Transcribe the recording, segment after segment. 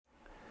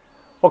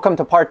Welcome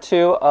to part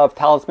 2 of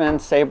Talisman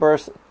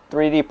Sabre's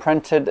 3D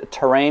printed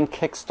terrain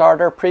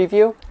Kickstarter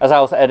preview. As I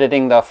was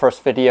editing the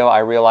first video, I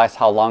realized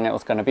how long it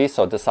was going to be,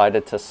 so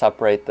decided to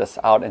separate this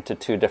out into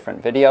 2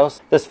 different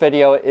videos. This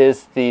video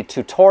is the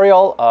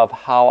tutorial of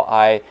how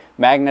I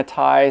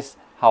magnetize,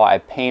 how I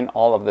paint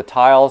all of the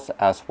tiles,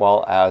 as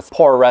well as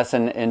pour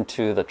resin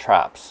into the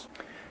traps.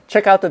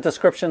 Check out the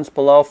descriptions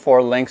below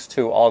for links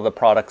to all the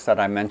products that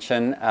I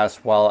mentioned,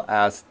 as well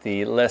as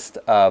the list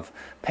of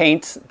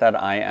paints that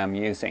I am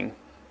using.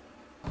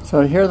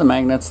 So here are the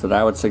magnets that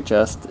I would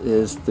suggest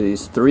is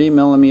these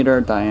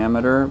 3mm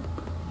diameter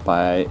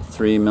by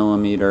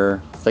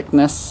 3mm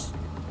thickness.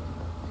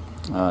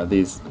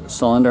 These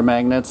cylinder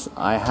magnets.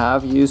 I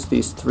have used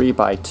these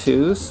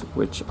 3x2s,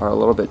 which are a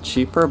little bit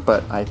cheaper,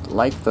 but I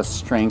like the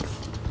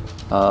strength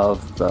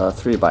of the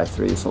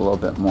 3x3s a little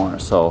bit more.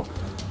 So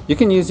you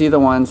can use either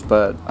ones,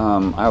 but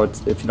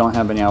if you don't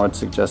have any, I would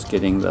suggest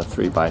getting the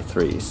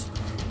 3x3s.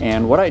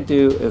 And what I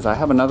do is I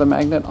have another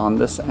magnet on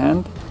this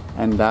end,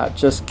 and that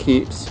just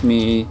keeps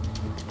me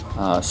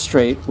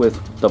straight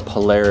with the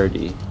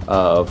polarity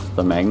of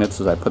the magnets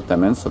as I put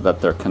them in so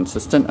that they're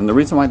consistent. And the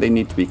reason why they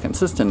need to be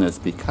consistent is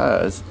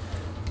because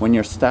when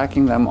you're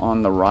stacking them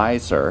on the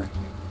riser,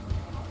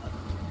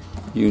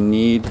 you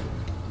need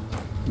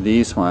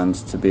these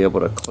ones to be able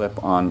to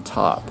clip on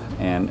top.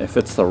 And if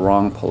it's the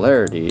wrong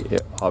polarity,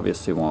 it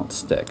obviously won't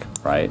stick,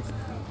 right?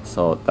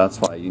 So that's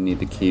why you need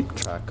to keep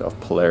track of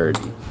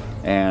polarity.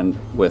 And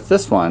with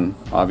this one,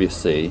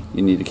 obviously,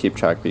 you need to keep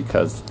track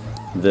because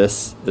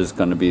this is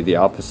going to be the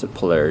opposite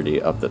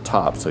polarity of the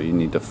top, so you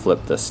need to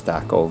flip this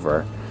stack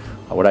over.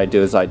 What I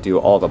do is I do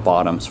all the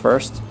bottoms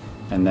first,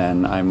 and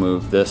then I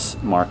move this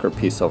marker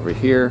piece over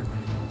here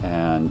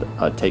and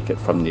take it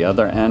from the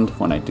other end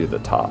when I do the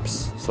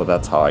tops. So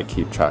that's how I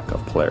keep track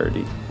of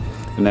polarity.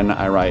 And then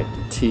I write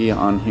T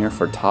on here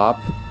for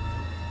top.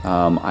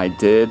 I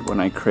did,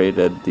 when I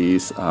created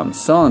these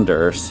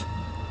cylinders,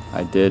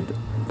 I did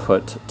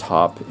put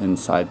top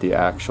inside the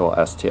actual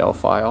STL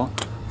file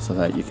so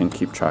that you can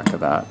keep track of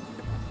that.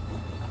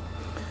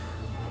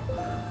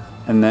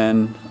 And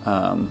then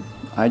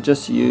I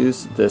just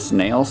used this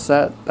nail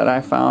set that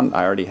I found.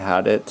 I already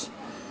had it,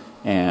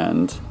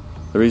 and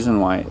the reason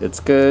why it's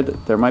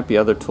good, there might be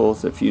other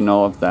tools. If you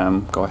know of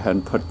them, go ahead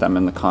and put them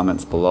in the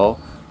comments below,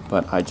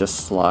 but I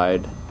just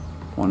slide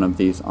one of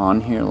these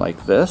on here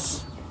like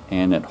this,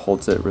 and it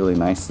holds it really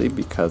nicely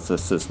because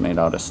this is made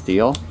out of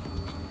steel.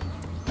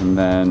 And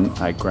then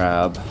I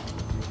grab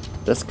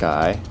this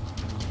guy,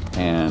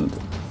 and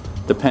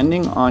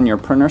depending on your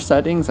printer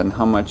settings and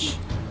how much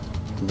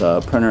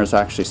the printer is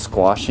actually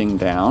squashing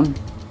down,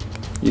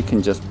 you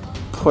can just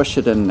push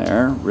it in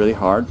there really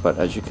hard, but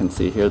as you can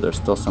see here, there's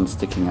still some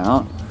sticking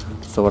out.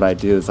 So what I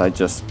do is I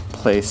just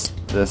place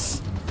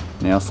this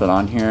nail set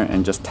on here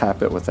and just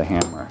tap it with a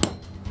hammer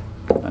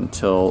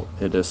until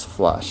it is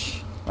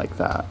flush, like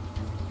that.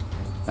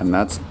 And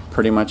that's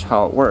pretty much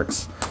how it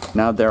works.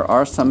 Now there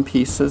are some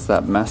pieces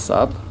that mess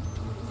up,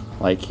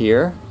 like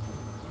here,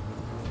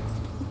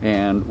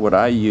 and what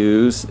I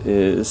use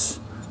is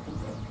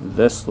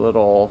this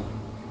little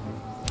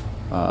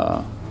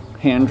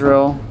hand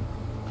drill.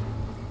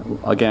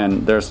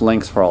 Again, there's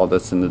links for all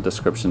this in the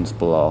descriptions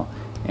below,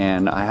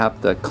 and I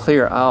have to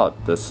clear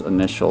out this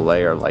initial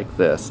layer like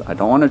this. I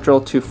don't want to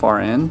drill too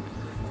far in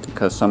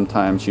because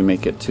sometimes you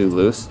make it too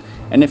loose,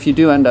 and if you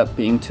do end up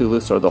being too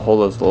loose or the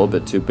hole is a little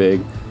bit too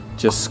big,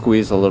 just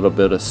squeeze a little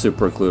bit of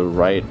super glue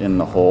right in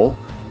the hole,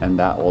 and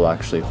that will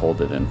actually hold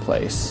it in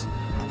place.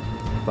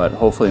 But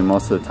hopefully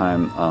most of the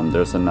time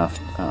there's enough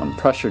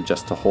pressure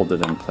just to hold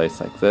it in place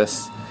like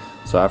this.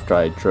 So after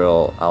I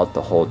drill out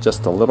the hole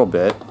just a little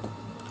bit,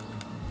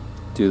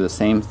 do the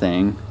same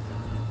thing,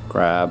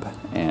 grab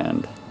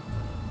and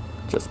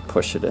just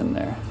push it in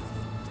there.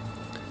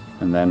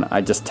 And then I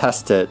just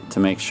test it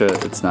to make sure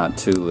it's not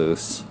too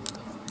loose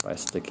by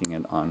sticking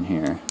it on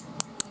here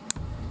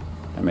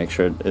and make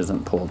sure it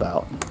isn't pulled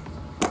out.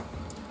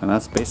 And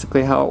that's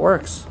basically how it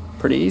works.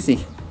 Pretty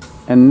easy.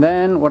 And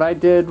then what I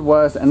did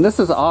was, and this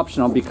is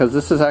optional because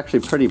this is actually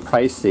pretty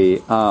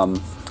pricey,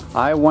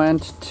 I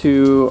went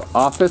to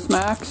Office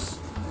Max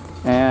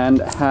and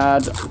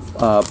had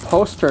a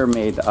poster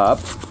made up,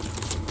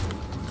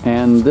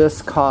 and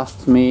this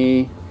cost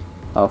me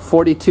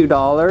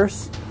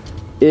 $42.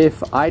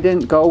 If I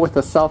didn't go with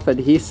a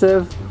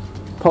self-adhesive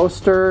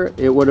poster,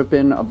 it would have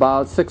been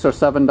about $6 or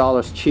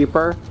 $7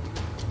 cheaper.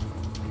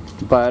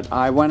 But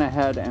I went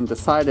ahead and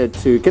decided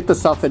to get the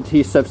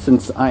self-adhesive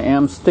since I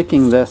am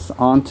sticking this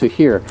onto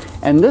here.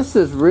 And this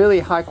is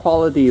really high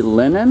quality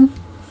linen.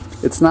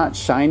 It's not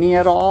shiny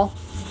at all.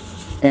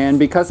 And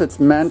because it's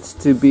meant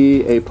to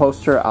be a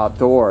poster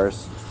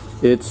outdoors,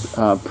 it's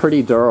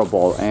pretty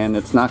durable and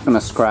it's not going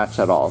to scratch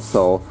at all.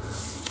 So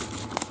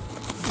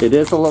it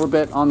is a little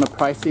bit on the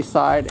pricey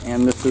side,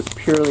 and this is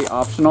purely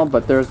optional,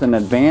 but there's an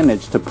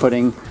advantage to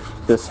putting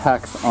this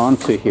hex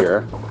onto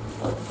here.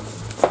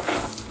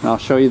 And I'll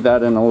show you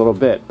that in a little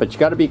bit. But you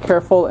got to be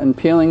careful in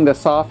peeling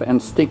this off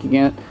and sticking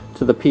it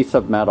to the piece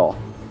of metal.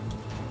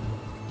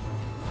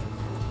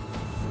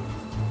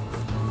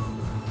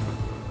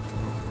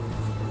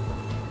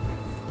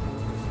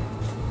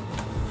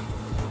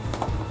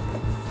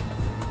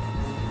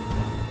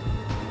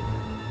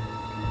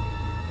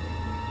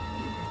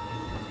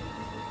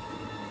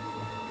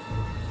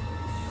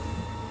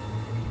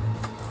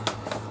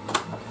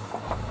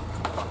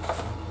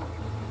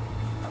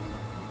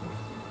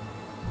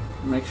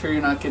 make sure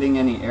you're not getting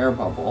any air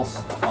bubbles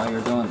while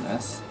you're doing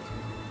this.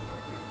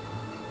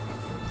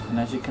 And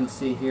as you can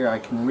see here, I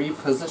can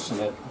reposition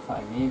it if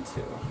I need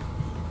to.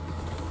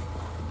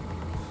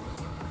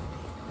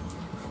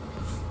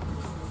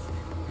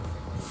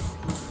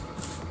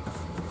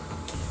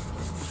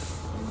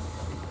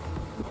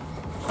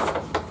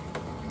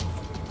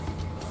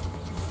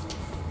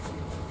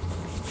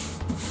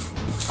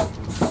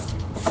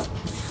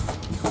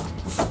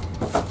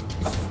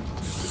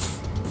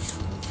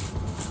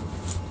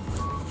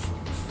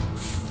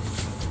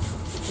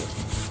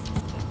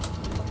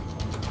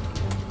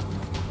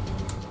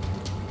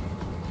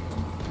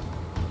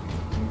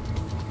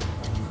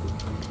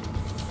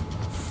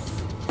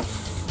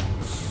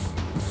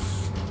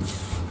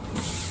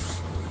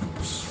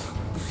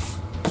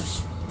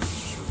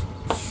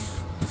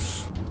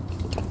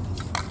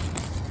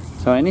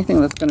 So anything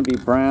that's going to be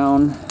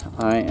brown,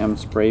 I am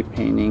spray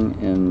painting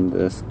in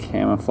this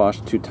Camouflage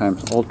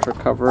 2x Ultra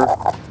cover.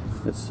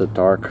 It's the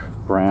dark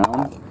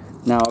brown.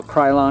 Now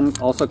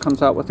Krylon also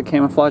comes out with the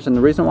camouflage, and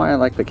the reason why I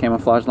like the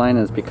camouflage line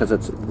is because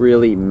it's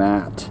really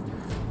matte,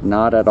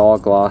 not at all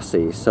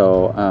glossy.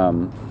 So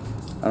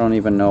I don't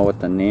even know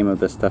what the name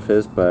of this stuff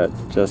is, but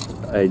just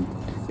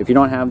if you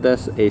don't have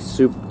this,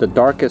 the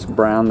darkest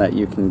brown that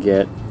you can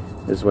get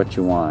is what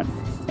you want.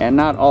 And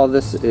not all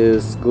this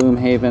is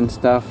Gloomhaven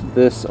stuff.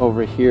 This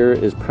over here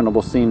is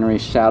Printable Scenery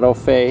Shadow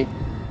Fey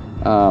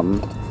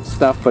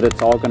stuff, but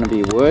it's all going to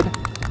be wood,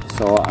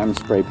 so I'm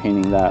spray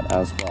painting that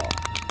as well.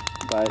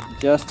 But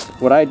just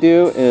what I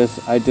do is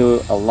I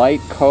do a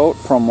light coat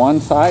from one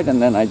side, and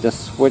then I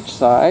just switch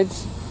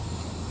sides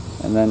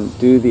and then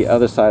do the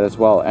other side as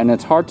well. And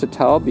it's hard to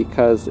tell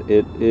because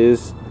it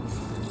is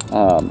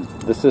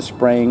this is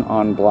spraying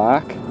on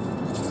black,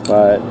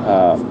 but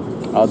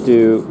I'll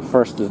do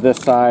first this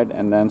side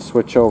and then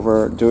switch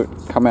over,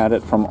 come at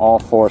it from all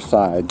four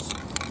sides,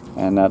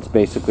 and that's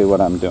basically what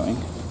I'm doing.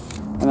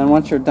 And then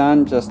once you're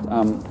done, just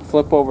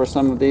flip over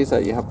some of these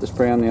that you have to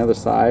spray on the other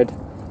side,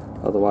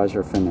 otherwise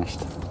you're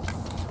finished.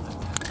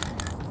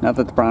 Now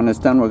that the brown is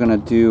done, we're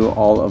going to do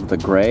all of the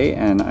gray,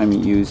 and I'm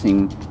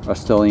using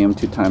Rust-Oleum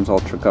 2x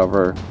Ultra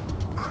Cover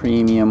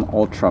Premium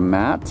Ultra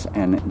Matte,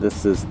 and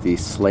this is the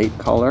slate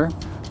color.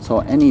 So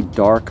any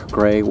dark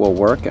gray will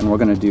work, and we're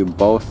going to do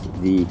both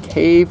the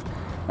cave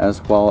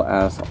as well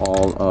as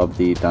all of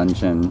the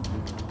dungeon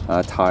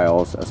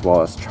tiles as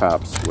well as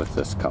traps with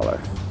this color.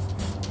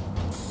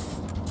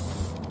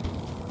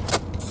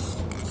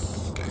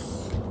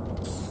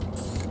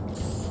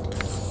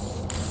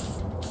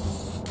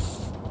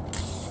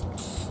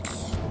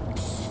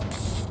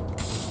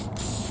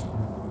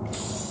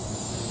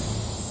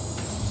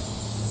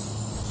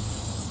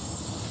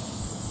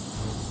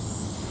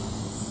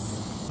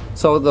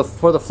 So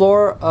for the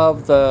floor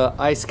of the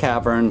ice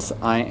caverns,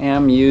 I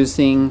am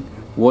using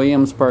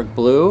Williamsburg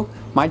Blue.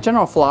 My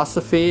general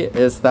philosophy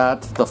is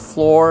that the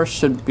floor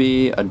should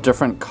be a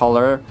different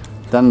color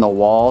than the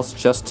walls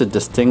just to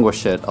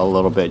distinguish it a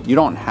little bit. You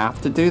don't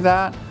have to do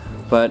that,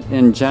 but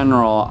in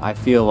general, I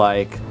feel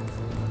like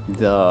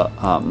the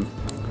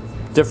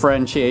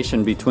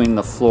differentiation between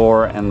the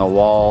floor and the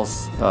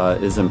walls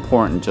is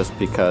important just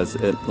because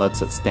it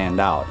lets it stand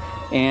out.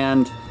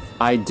 And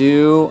I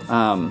do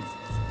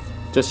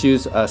just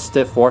use a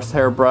stiff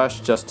horsehair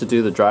brush just to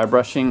do the dry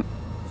brushing.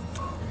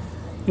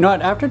 You know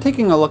what, after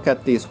taking a look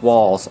at these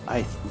walls,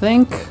 I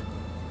think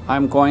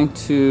I'm going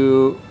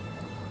to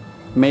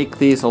make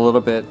these a little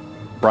bit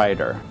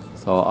brighter.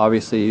 So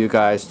obviously you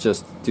guys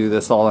just do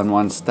this all in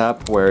one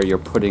step where you're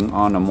putting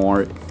on a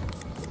more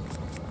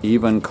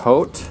even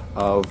coat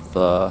of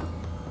the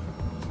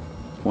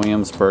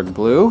Williamsburg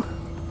Blue.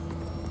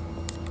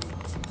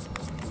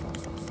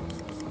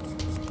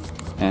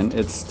 And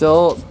it's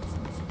still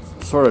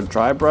sort of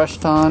dry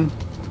brushed on,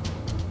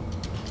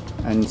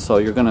 and so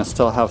you're going to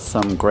still have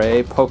some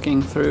gray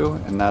poking through,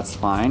 and that's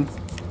fine.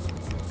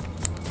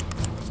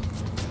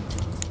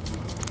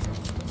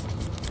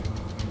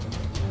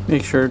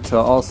 Make sure to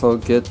also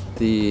get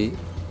the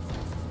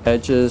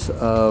edges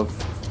of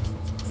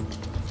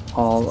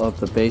all of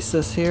the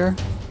bases here,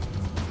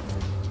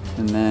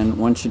 and then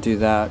once you do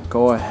that,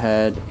 go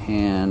ahead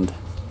and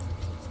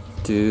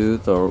do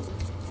the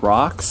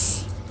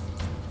rocks,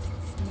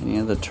 any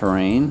of the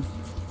terrain.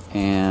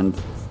 And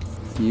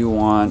you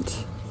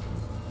want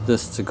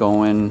this to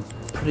go in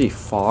pretty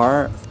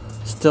far.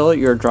 Still,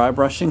 you're dry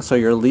brushing, so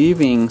you're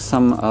leaving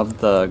some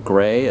of the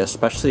gray,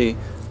 especially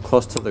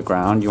close to the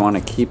ground. You want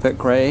to keep it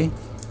gray,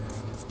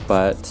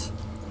 but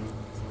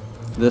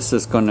this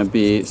is going to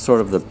be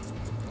sort of the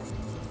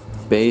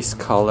base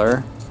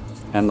color,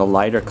 and the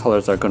lighter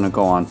colors are going to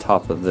go on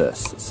top of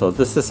this. So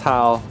this is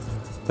how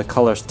the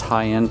colors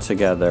tie in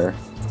together.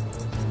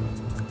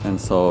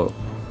 And so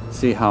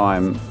see how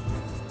I'm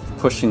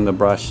pushing the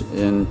brush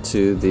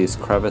into these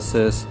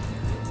crevices.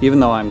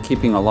 Even though I'm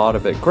keeping a lot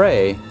of it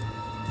gray,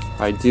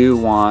 I do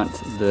want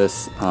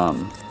this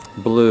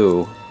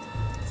blue,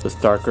 this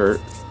darker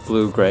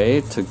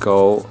blue-gray to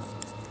go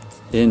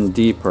in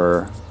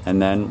deeper,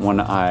 and then when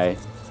I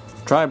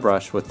dry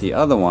brush with the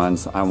other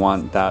ones, I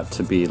want that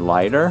to be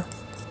lighter.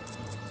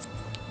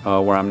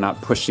 where I'm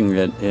not pushing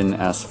it in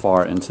as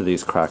far into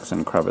these cracks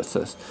and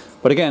crevices.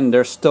 But again,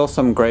 there's still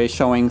some gray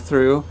showing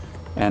through,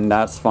 and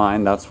that's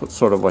fine. That's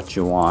sort of what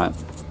you want.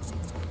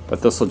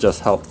 But this will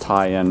just help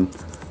tie in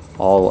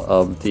all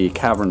of the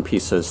cavern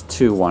pieces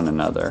to one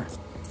another,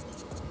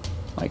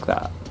 like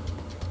that.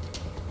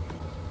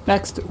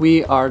 Next,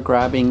 we are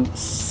grabbing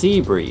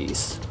Sea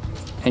Breeze.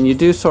 And you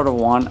do sort of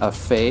want a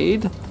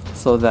fade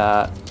so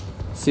that,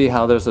 see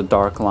how there's a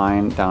dark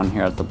line down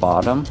here at the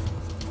bottom?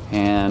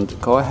 And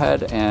go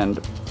ahead and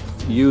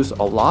use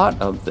a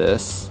lot of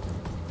this,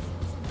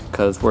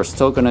 because we're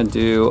still going to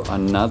do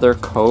another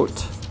coat,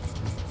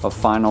 a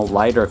final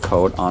lighter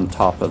coat on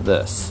top of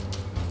this.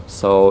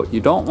 So you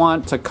don't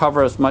want to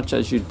cover as much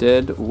as you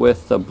did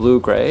with the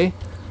blue-gray,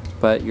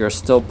 but you're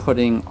still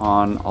putting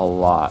on a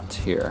lot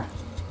here.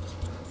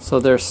 So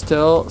there's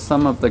still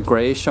some of the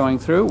gray showing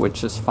through,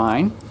 which is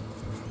fine.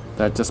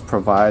 That just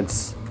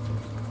provides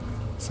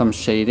some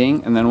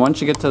shading. And then once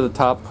you get to the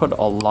top, put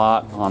a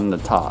lot on the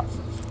top,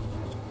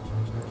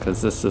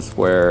 because this is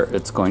where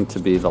it's going to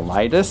be the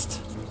lightest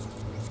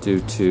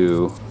due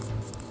to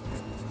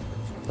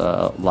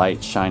the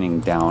light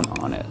shining down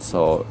on it.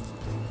 So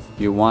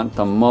you want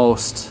the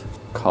most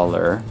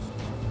color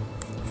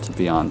to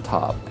be on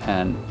top,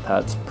 and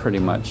that's pretty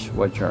much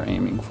what you're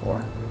aiming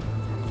for.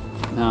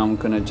 Now I'm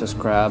going to just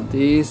grab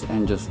these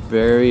and just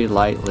very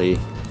lightly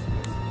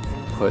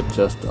put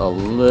just a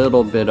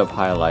little bit of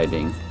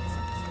highlighting.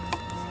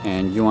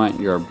 And you want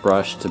your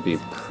brush to be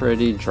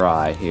pretty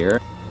dry here.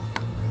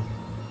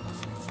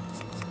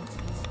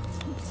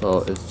 So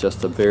it's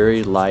just a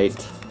very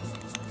light,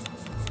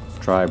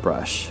 dry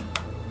brush.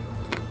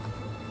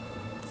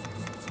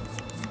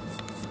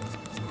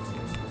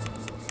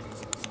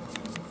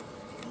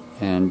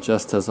 And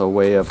just as a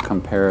way of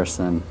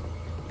comparison,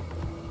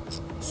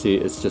 see,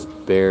 it's just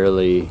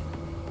barely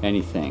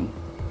anything,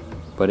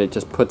 but it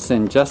just puts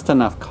in just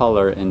enough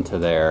color into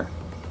there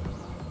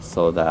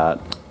so that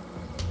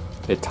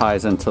it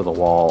ties into the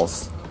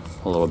walls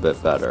a little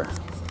bit better.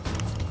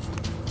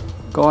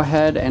 Go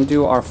ahead and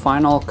do our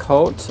final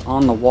coat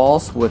on the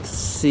walls with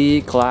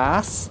sea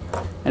glass.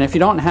 And if you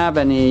don't have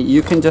any,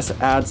 you can just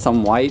add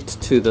some white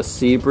to the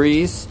Sea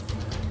Breeze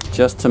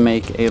just to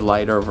make a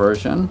lighter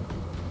version.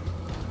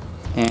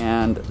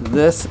 And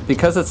this,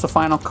 because it's the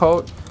final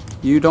coat,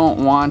 you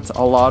don't want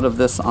a lot of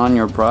this on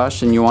your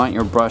brush, and you want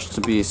your brush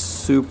to be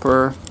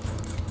super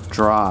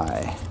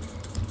dry.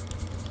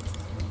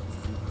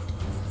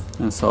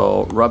 And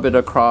so rub it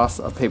across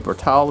a paper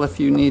towel if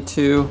you need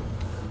to,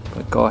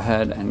 but go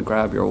ahead and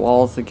grab your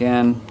walls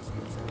again,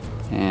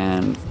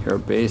 and you're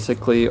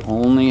basically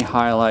only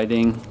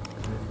highlighting,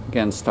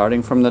 again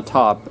starting from the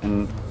top,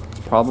 and it's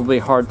probably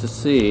hard to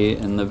see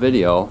in the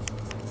video,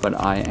 but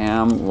I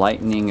am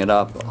lightening it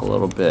up a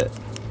little bit.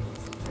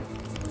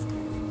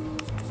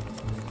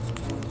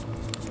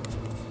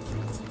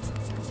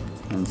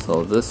 And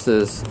so this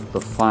is the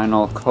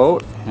final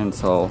coat, and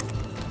so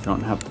you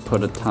don't have to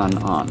put a ton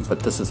on.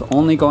 But this is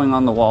only going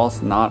on the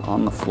walls, not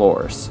on the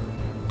floors.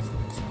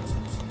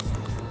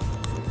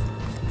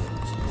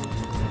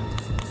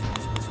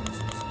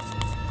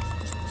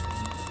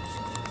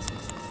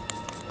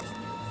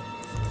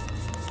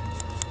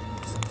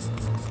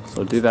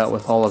 So do that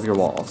with all of your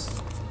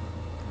walls.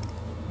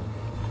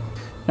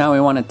 Now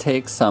we want to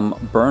take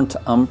some burnt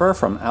umber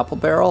from apple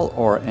barrel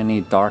or any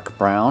dark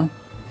brown,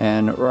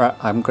 and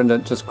I'm going to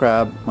just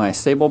grab my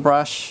sable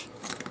brush,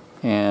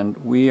 and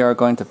we are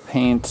going to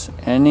paint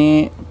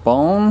any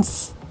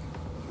bones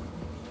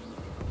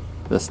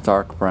this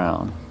dark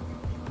brown.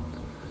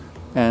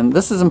 And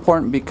this is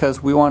important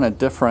because we want to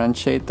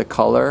differentiate the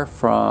color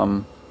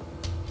from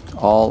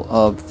all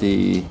of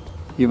the,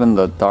 even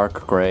the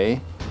dark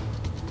gray,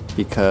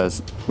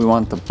 because we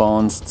want the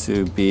bones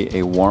to be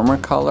a warmer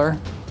color,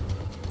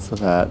 so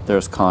that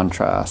there's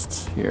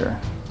contrast here.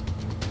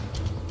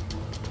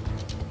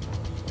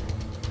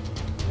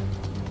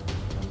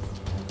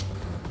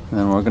 And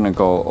then we're going to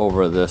go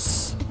over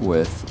this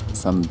with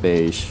some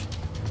beige.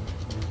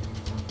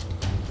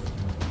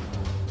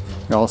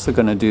 You're also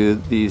going to do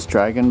these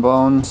dragon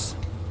bones,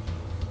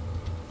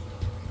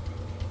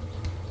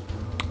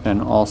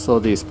 and also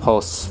these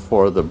posts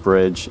for the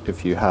bridge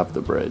if you have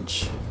the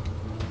bridge.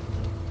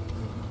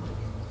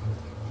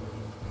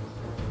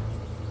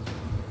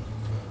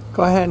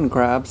 Go ahead and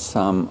grab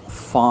some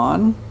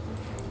fawn,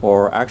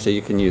 or actually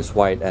you can use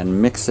white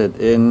and mix it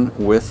in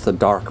with the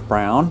dark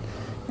brown.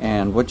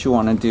 And what you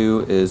want to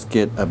do is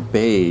get a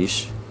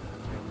beige.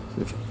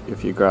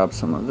 If you grab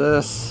some of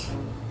this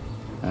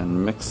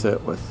and mix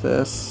it with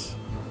this,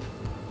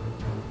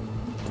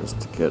 just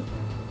to get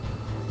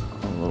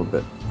a little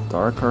bit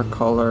darker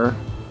color.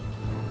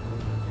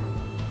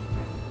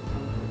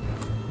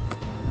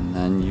 And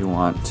then you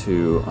want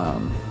to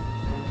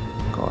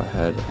go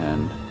ahead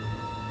and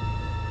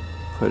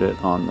put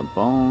it on the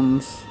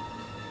bones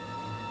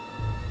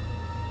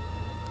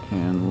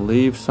and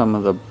leave some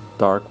of the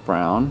dark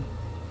brown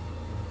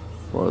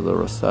for the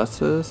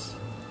recesses,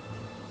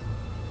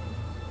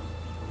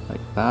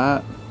 like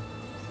that.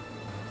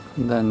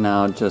 And then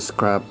now just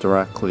grab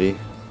directly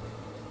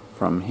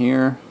from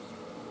here.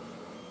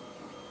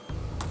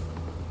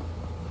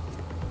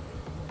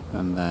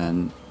 And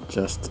then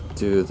just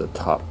do the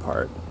top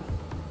part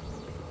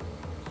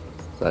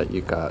so that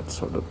you got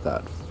sort of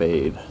that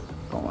fade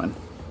going.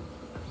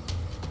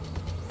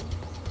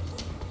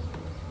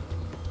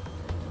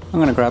 I'm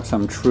going to grab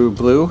some true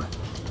blue.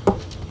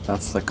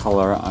 That's the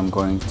color I'm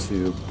going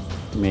to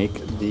make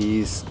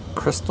these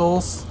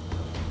crystals.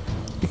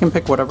 You can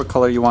pick whatever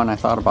color you want. I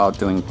thought about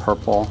doing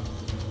purple,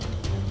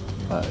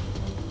 but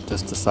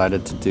just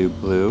decided to do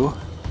blue.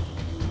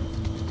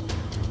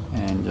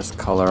 And just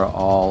color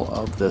all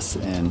of this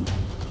in.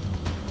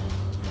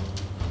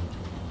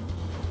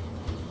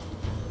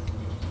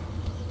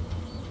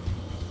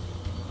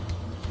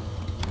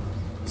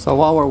 So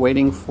while we're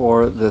waiting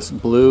for this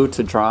blue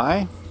to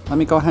dry, let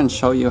me go ahead and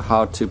show you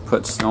how to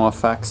put snow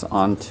effects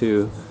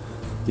onto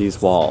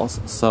these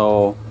walls.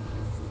 So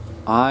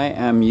I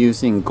am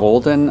using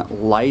golden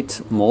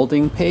light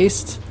molding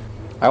paste.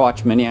 I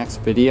watched Miniac's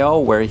video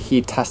where he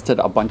tested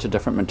a bunch of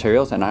different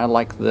materials, and I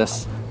like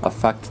this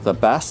effect the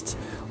best.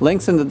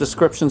 Links in the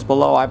descriptions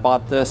below. I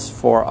bought this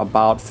for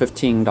about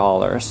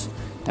 $15,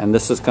 and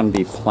this is going to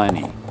be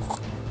plenty.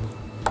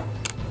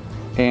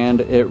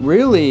 And it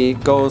really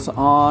goes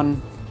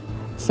on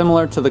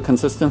similar to the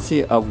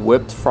consistency of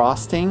whipped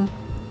frosting.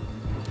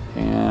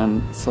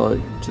 And so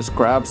just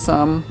grab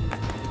some.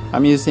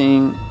 I'm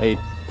using a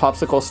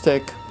popsicle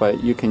stick,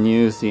 but you can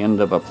use the end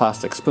of a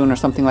plastic spoon or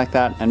something like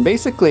that. And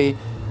basically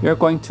you're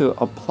going to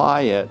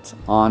apply it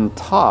on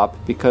top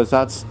because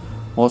that's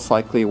most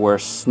likely where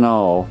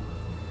snow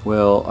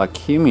will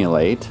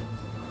accumulate.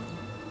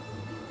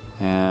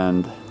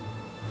 And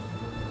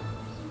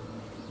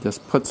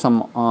just put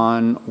some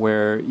on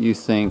where you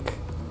think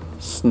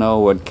snow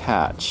would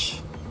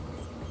catch.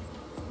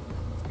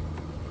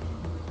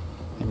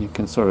 And you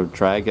can sort of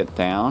drag it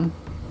down.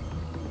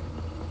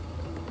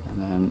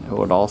 And then it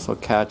would also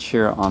catch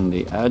here on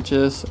the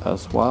edges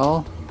as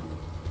well.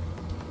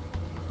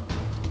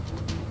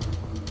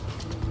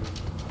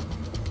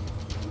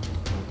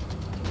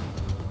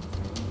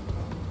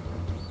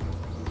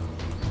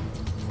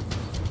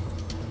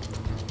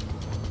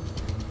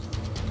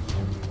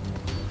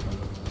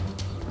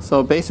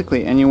 So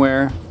basically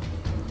anywhere,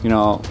 you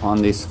know,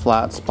 on these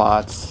flat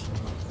spots,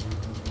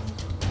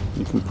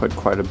 you can put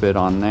quite a bit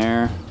on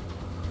there.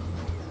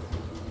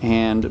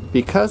 And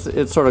because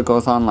it sort of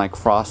goes on like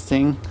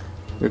frosting,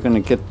 you're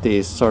going to get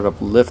these sort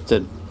of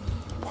lifted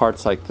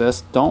parts like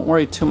this. Don't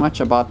worry too much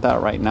about that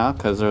right now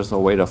because there's a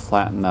way to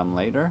flatten them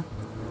later.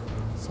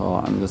 So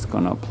I'm just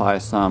going to apply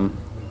some,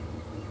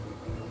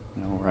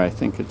 you know, where I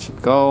think it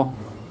should go.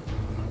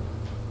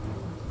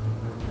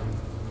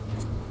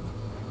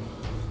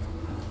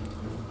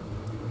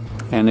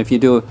 And if you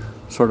do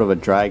sort of a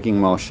dragging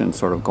motion,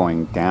 sort of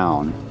going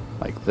down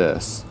like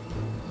this,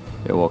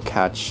 it will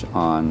catch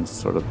on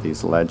sort of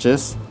these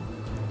ledges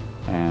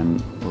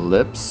and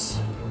lips.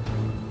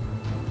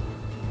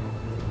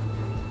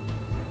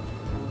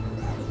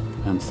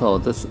 And so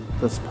this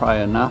is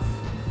probably enough.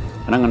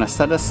 And I'm going to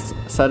set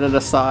it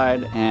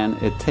aside,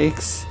 and it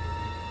takes,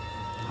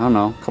 I don't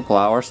know, a couple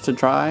hours to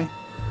dry.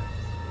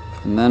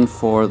 And then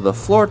for the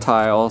floor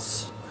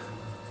tiles,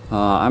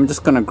 I'm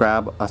just going to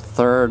grab a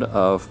third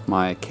of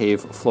my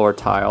cave floor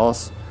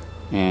tiles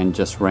and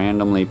just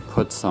randomly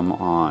put some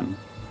on.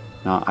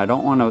 Now I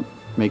don't want to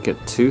make it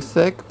too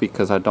thick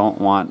because I don't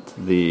want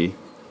the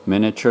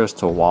miniatures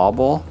to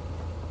wobble,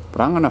 but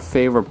I'm going to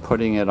favor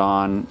putting it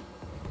on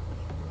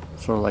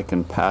sort of like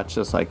in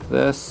patches like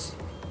this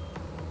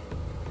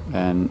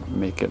and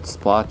make it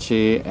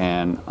splotchy,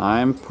 and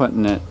I'm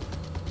putting it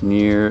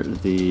near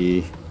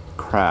the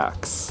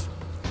cracks.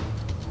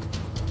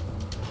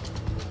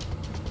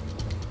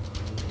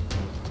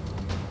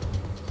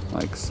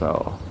 Like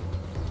so.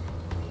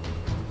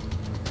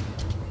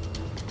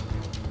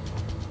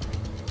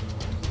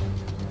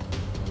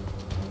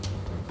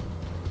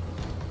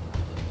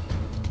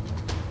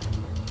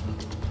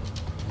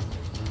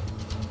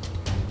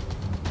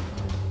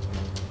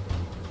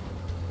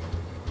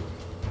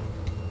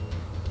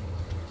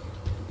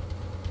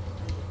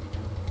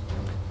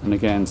 And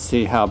again,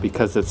 see how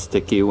because it's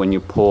sticky, when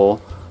you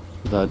pull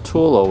the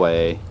tool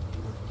away,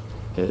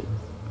 it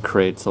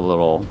creates a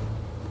little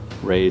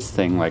raised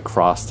thing like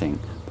frosting.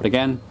 But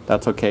again,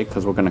 that's okay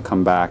because we're going to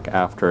come back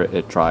after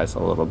it dries a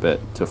little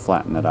bit to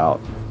flatten it out.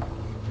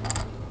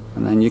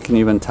 And then you can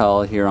even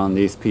tell here on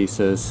these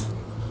pieces,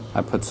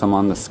 I put some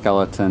on the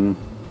skeleton.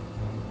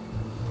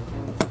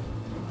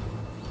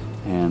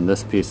 And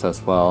this piece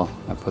as well,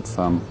 I put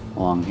some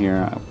along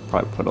here. I'll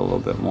probably put a little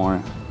bit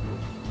more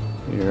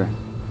here.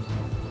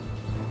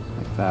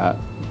 Like that.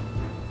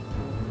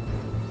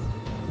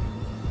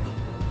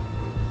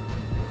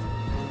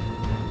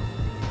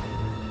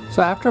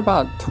 So after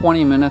about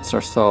 20 minutes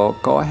or so,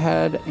 go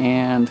ahead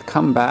and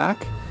come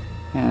back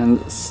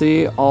and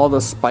see all the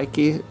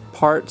spiky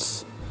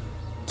parts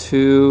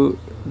to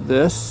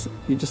this.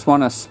 You just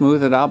want to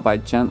smooth it out by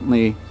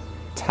gently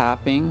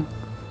tapping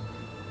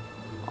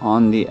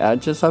on the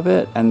edges of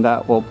it, and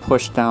that will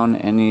push down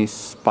any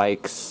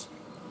spikes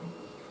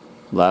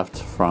left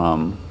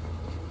from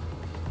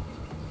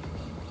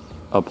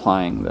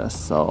applying this.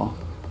 So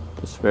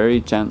just very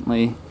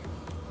gently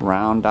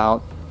round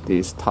out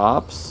these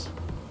tops.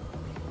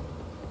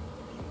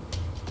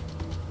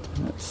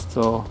 And it's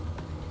still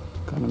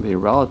going to be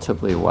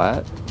relatively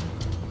wet.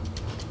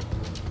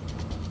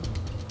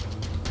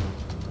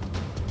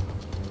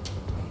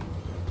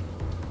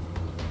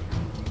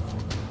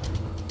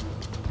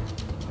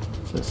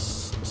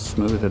 Just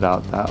smooth it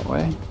out that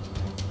way.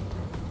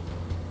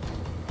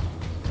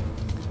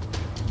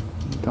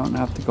 You don't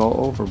have to go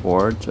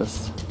overboard,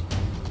 just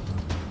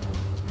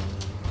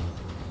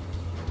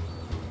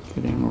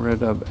getting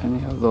rid of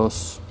any of those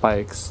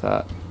spikes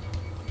that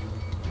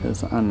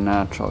is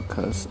unnatural,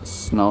 because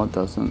snow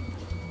doesn't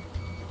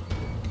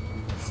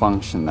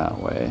function that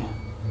way.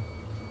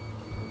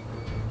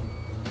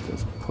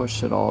 Just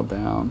push it all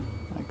down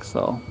like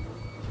so.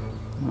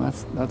 And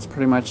that's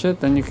pretty much it.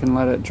 Then you can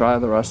let it dry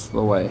the rest of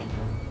the way.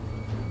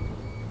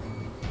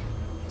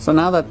 So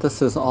now that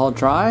this is all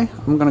dry,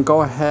 I'm going to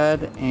go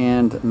ahead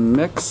and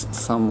mix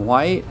some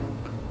white,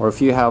 or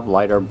if you have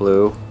lighter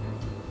blue,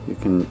 you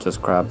can just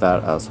grab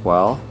that as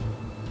well.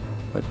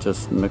 But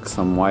just mix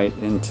some white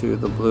into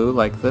the blue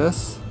like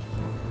this.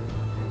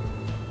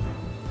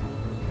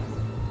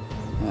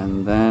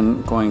 And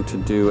then going to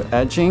do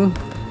edging,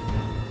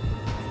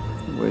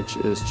 which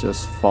is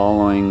just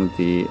following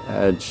the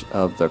edge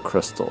of the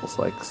crystals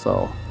like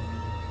so.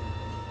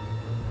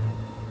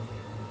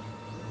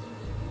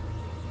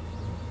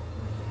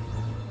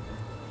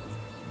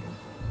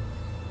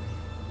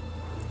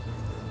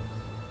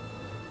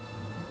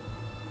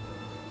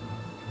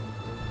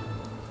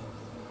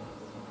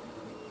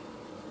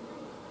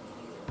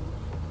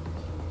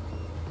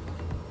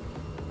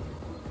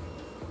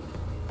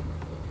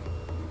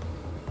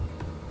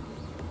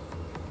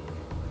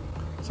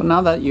 So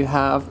now that you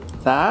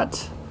have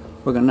that,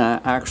 we're going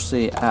to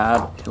actually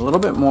add a little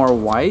bit more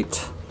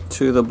white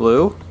to the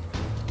blue.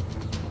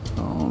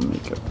 So we'll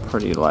make it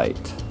pretty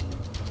light.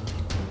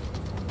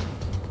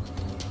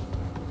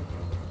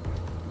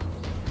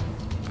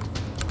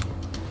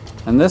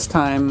 And this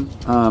time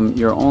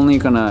you're only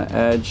going to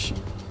edge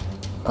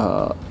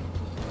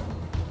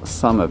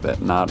some of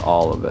it, not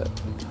all of it.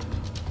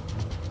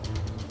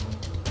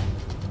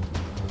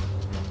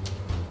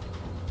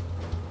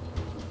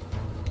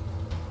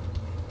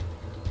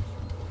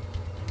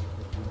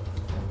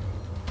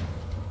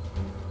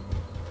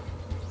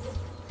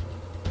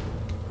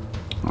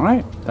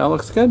 Alright, that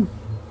looks good.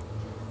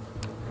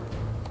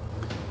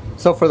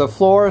 So for the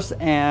floors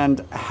and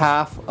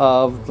half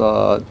of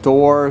the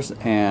doors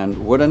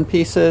and wooden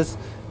pieces,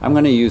 I'm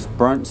going to use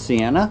burnt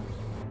sienna.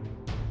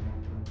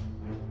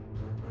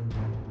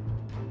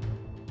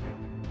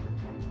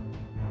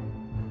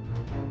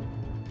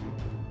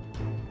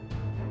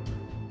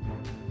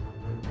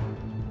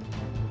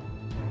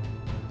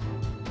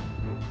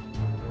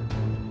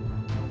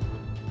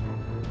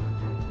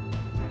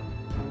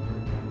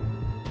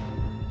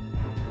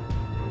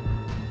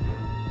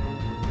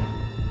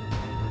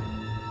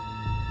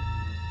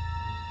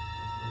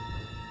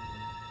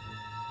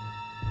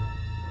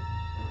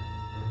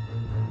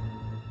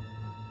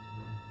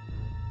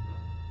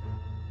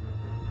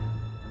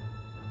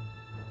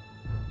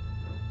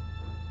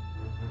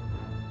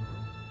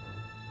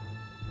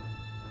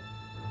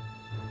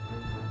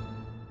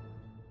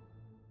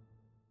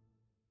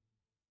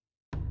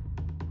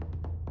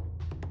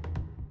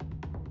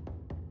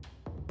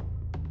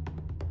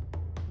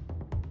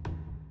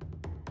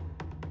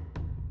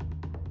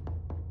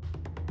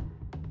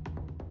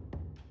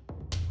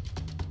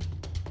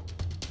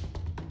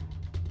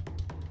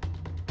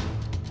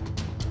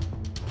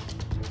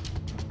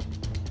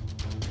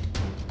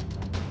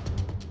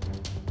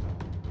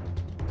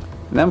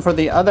 And then for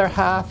the other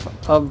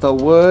half of the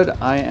wood,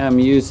 I am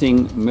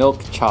using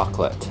milk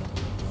chocolate.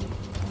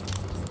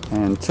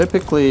 And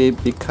typically,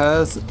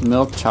 because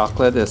milk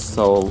chocolate is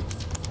so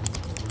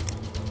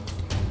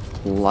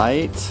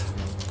light,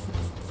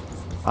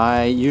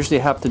 I usually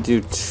have to do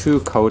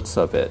 2 coats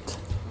of it.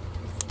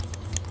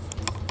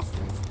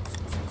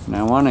 And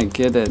I want to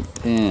get it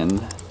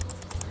in,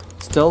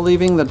 still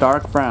leaving the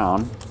dark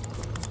brown,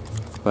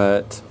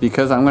 but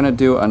because I'm going to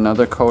do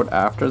another coat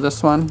after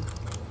this one,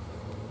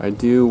 I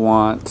do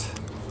want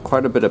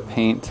quite a bit of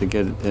paint to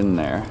get it in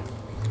there.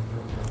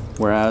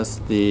 Whereas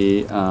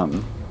the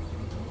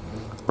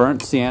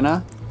burnt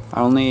sienna,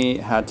 I only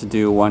had to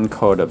do 1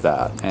 coat of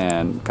that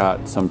and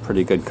got some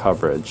pretty good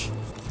coverage.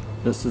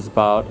 This is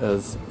about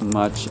as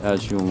much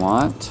as you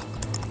want.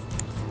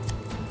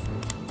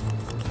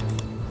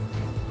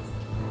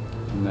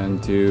 And then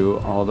do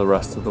all the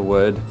rest of the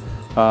wood.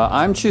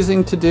 I'm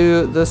choosing to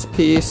do this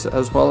piece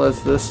as well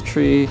as this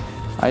tree.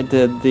 I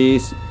did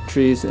these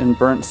trees in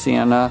burnt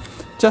sienna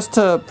just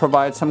to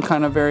provide some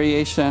kind of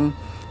variation,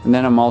 and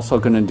then I'm also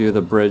going to do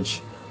the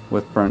bridge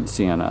with burnt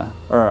sienna,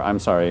 or I'm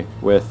sorry,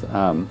 with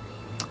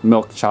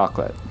milk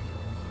chocolate.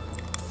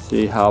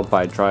 See how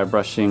by dry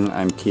brushing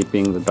I'm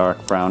keeping the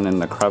dark brown in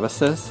the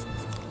crevices?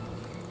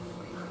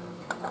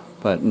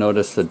 But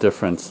notice the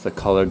difference, the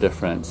color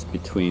difference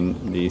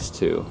between these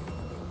two.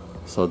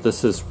 So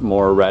this is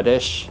more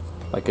reddish,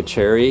 like a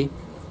cherry,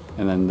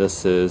 and then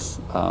this is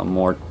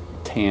more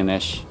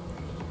tannish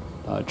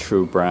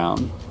true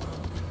brown.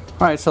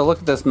 Alright, so look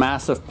at this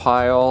massive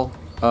pile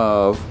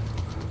of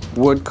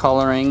wood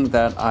coloring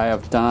that I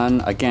have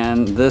done.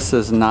 Again, this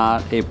is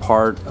not a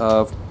part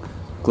of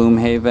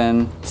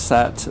Gloomhaven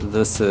set.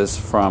 This is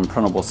from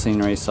Printable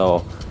Scenery,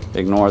 so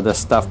ignore this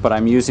stuff, but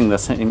I'm using the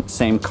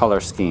same color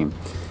scheme.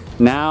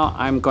 Now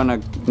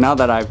now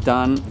that I've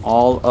done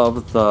all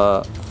of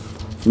the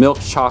milk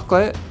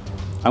chocolate,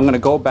 I'm gonna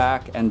go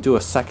back and do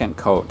a second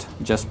coat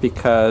just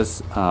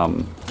because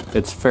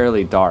it's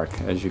fairly dark,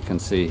 as you can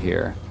see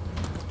here.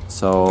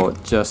 So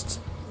just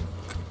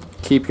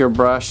keep your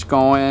brush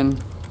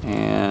going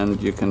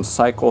and you can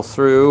cycle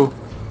through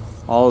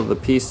all of the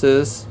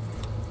pieces,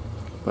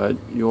 but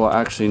you will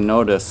actually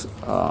notice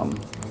a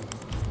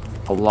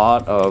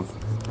lot of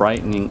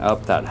brightening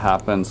up that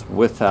happens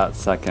with that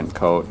second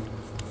coat,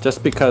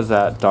 just because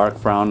that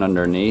dark brown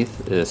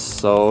underneath is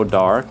so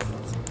dark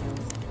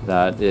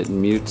that it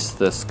mutes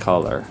this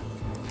color.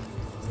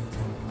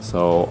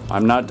 So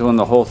I'm not doing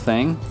the whole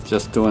thing,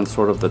 just doing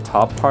sort of the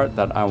top part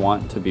that I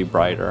want to be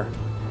brighter.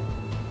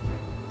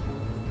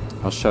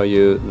 I'll show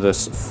you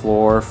this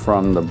floor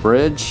from the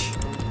bridge,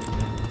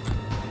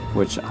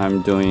 which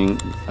I'm doing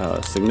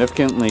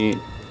significantly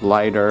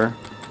lighter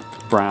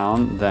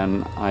brown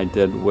than I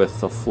did with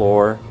the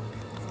floor,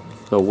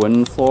 the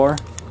wooden floor.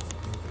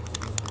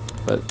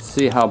 But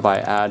see how by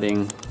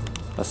adding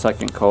a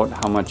second coat,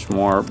 how much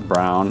more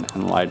brown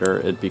and lighter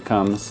it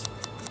becomes.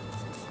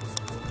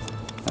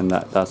 And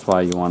that's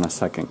why you want a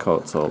second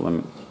coat. So let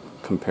me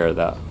compare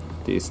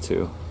these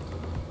two.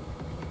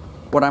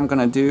 What I'm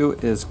gonna do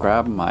is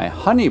grab my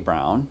honey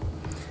brown,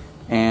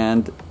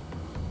 and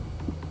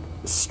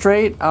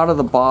straight out of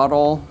the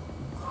bottle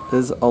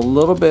is a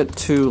little bit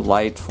too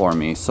light for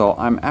me. So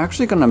I'm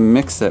actually gonna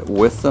mix it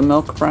with the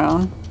milk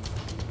brown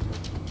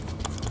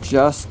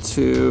just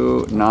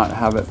to not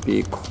have it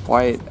be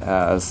quite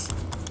as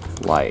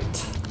light.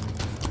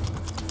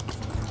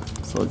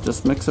 So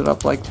just mix it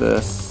up like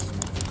this.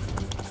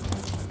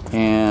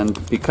 And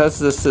because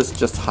this is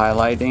just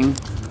highlighting,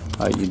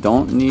 you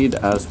don't need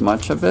as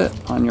much of it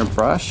on your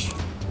brush.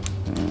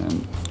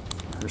 And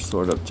you're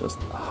sort of just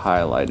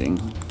highlighting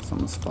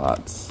some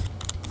spots.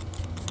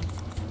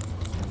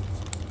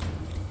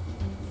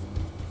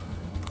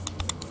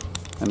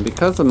 And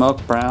because the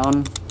milk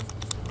brown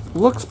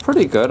looks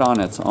pretty good on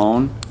its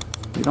own,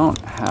 you don't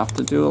have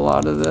to do a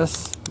lot of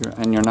this,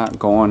 and you're not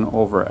going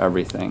over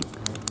everything,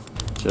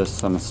 just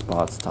some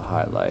spots to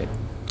highlight.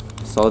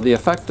 So the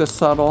effect is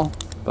subtle,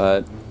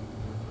 but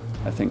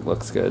I think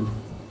looks good.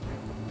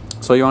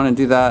 So you want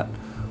to do that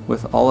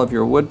with all of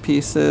your wood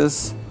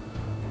pieces,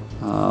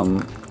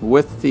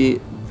 with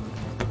the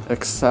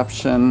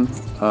exception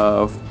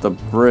of the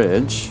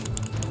bridge.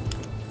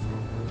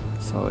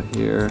 So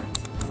here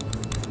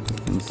you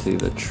can see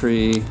the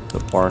tree, the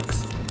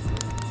barks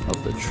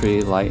of the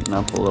tree lighten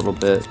up a little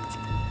bit,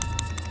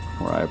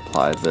 where I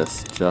apply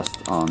this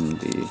just on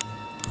the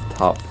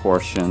top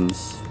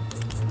portions,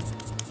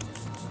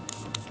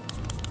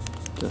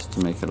 just to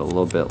make it a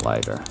little bit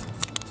lighter.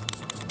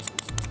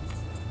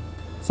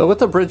 So with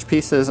the bridge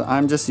pieces,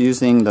 I'm just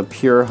using the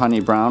pure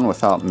honey brown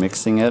without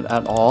mixing it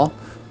at all,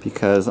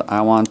 because I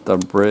want the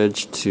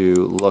bridge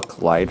to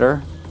look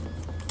lighter.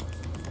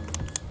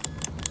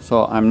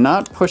 So I'm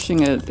not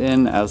pushing it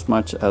in as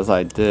much as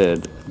I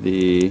did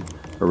the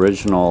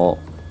original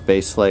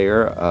base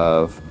layer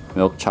of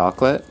milk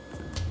chocolate,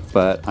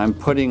 but I'm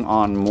putting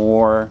on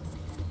more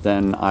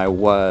than I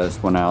was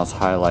when I was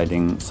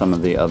highlighting some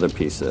of the other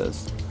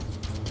pieces.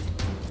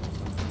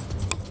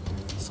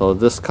 So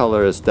this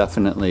color is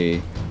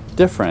definitely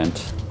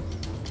different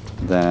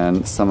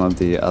than some of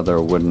the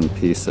other wooden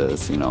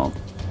pieces, you know,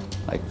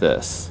 like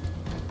this.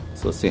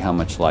 So see how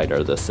much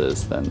lighter this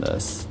is than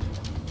this.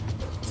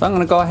 So I'm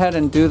going to go ahead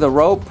and do the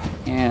rope,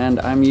 and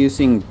I'm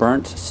using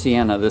burnt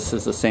sienna. This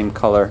is the same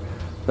color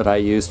that I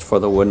used for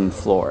the wooden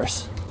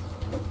floors.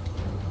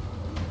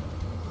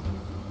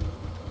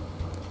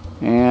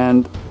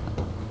 And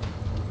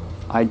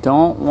I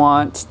don't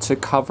want to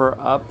cover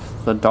up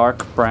the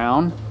dark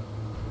brown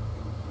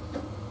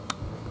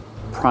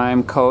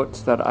prime coat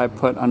that I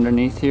put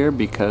underneath here,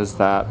 because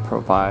that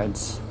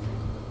provides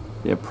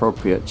the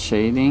appropriate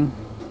shading.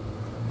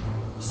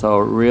 So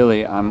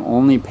really I'm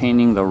only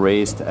painting the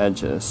raised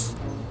edges.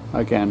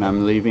 Again,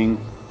 I'm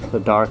leaving the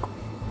dark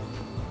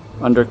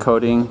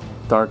undercoating,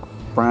 dark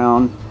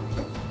brown,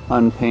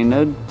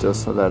 unpainted,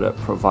 just so that it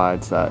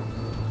provides that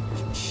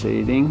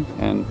shading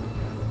and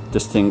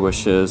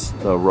distinguishes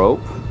the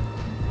rope.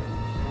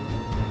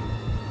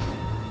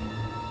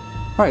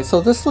 Alright,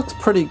 so this looks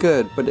pretty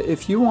good, but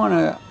if you want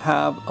to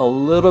have a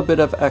little bit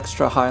of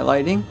extra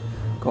highlighting,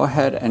 go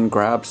ahead and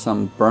grab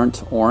some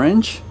burnt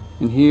orange.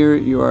 And here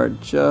you are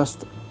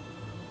just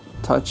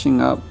touching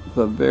up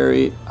the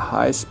very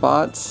high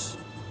spots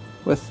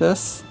with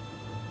this.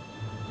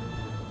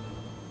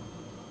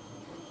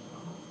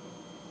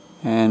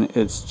 And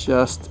it's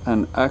just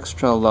an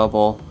extra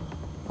level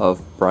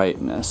of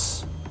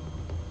brightness.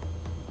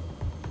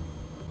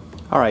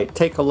 Alright,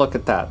 take a look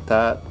at that.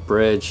 That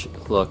bridge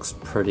looks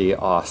pretty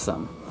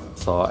awesome.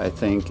 So I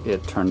think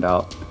it turned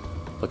out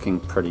looking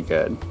pretty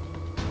good.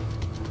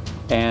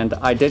 And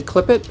I did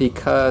clip it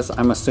because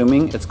I'm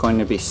assuming it's going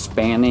to be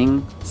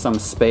spanning some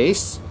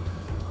space.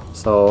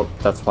 So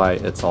that's why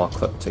it's all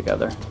clipped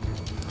together.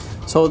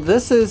 So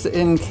this is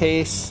in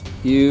case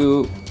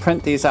you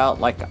print these out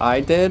like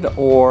I did,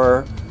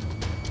 or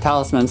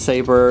Talisman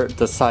Sabre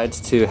decides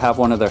to have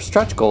one of their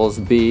stretch goals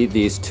be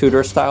these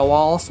Tudor style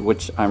walls,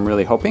 which I'm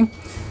really hoping.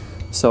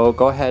 So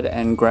go ahead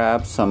and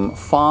grab some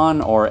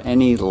Fawn or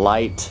any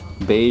light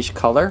beige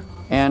color.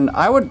 And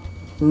I would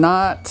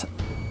not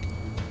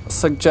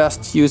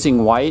suggest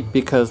using white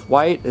because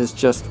white is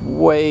just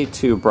way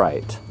too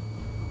bright.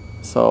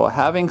 So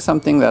having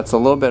something that's a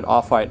little bit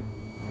off-white,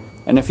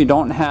 and if you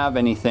don't have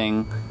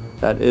anything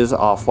that is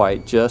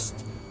off-white,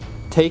 just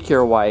take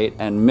your white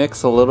and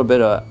mix a little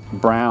bit of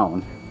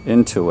brown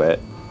into it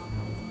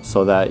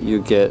so that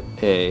you get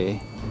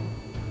a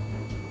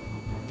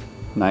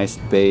nice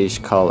beige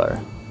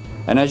color.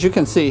 And as you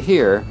can see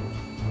here,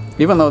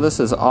 even though this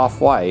is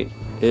off-white,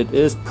 it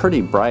is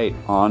pretty bright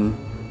on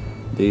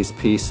these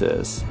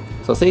pieces.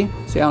 So see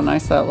how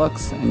nice that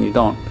looks? And you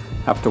don't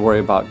have to worry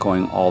about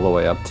going all the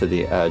way up to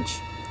the edge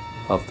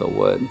of the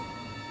wood.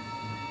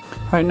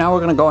 Alright, now we're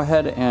going to go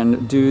ahead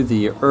and do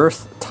the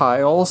earth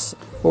tiles.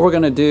 What we're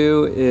going to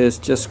do is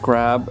just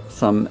grab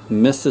some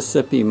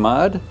Mississippi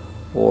mud,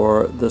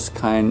 or this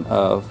kind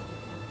of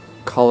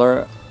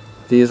color.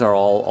 These are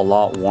all a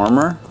lot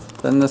warmer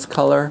than this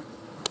color.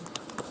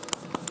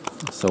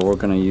 So we're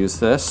going to use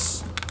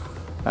this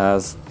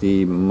as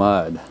the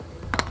mud.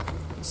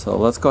 So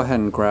let's go ahead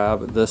and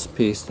grab this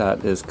piece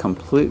that is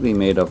completely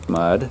made of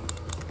mud.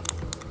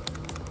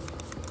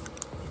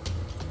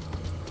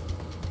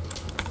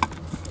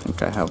 I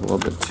think I have a little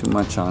bit too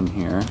much on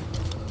here.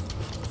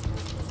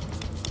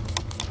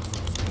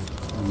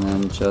 And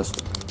then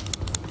just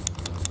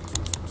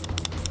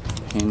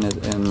paint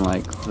it in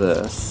like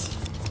this.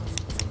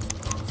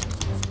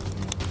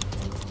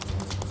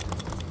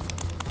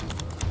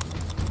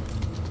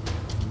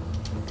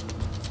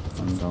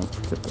 And don't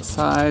forget the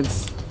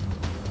sides.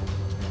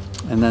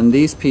 And then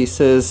these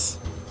pieces,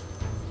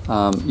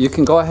 you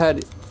can go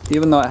ahead,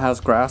 even though it has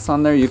grass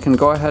on there, you can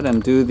go ahead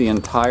and do the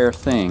entire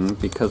thing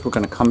because we're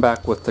going to come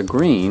back with the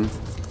green.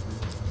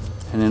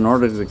 And in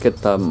order to get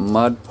the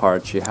mud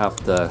parts, you have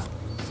to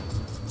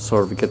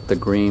sort of get the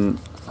green,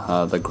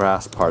 the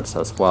grass parts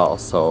as well.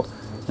 So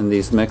in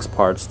these mixed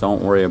parts,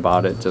 don't worry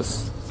about it,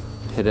 just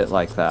hit it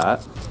like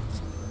that.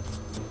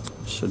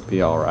 Should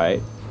be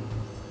alright.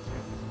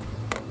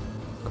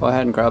 Go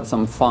ahead and grab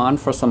some Fawn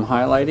for some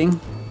highlighting.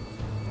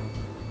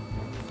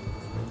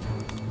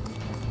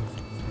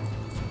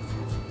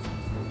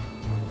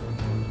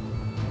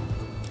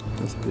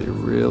 Just be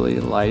really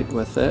light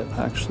with it,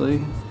 actually.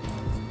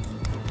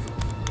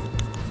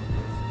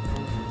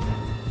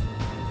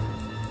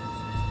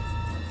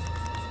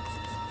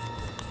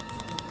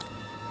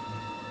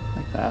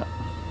 Like that.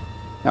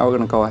 Now we're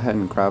going to go ahead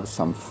and grab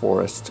some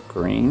forest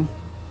green.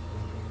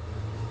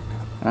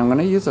 And I'm going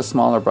to use a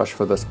smaller brush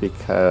for this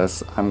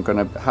because I'm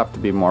going to have to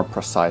be more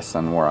precise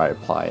on where I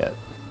apply it.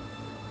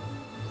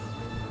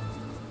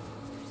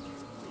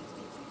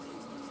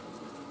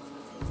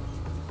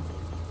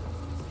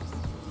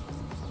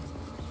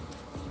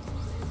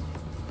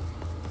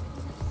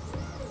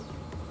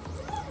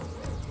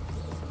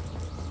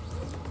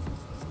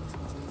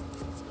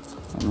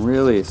 And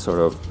really sort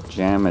of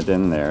jam it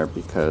in there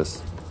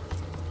because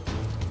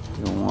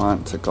you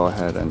want to go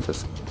ahead and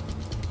just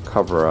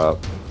cover up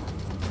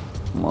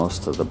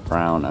most of the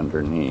brown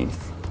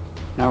underneath.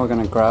 Now we're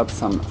going to grab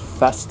some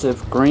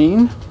Festive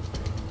Green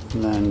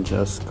and then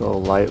just go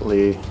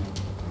lightly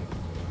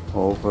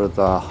over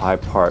the high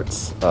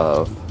parts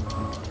of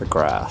the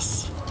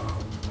grass.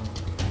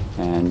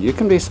 And you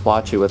can be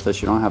splotchy with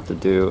this, you don't have to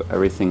do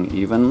everything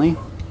evenly,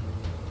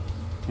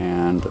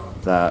 and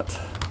that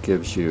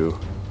gives you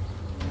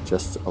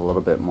just a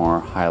little bit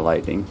more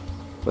highlighting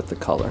with the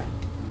color.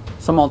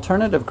 Some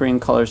alternative green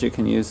colors you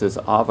can use is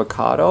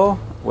Avocado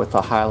with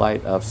a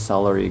highlight of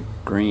Celery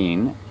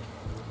green,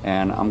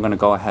 and I'm going to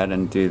go ahead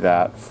and do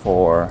that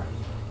for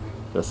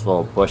this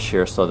little bush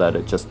here so that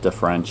it just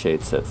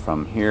differentiates it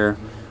from here.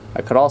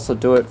 I could also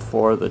do it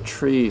for the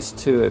trees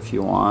too if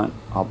you want.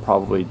 I'll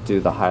probably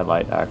do the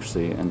highlight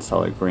actually in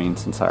Celery green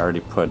since I already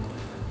put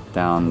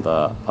down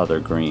the other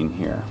green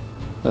here.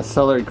 The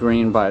Celery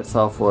green by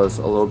itself was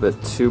a little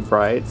bit too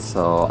bright,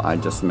 so I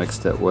just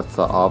mixed it with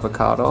the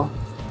Avocado.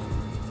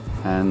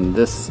 And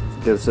this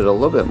gives it a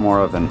little bit more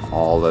of an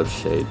olive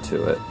shade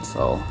to it,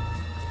 so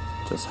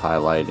just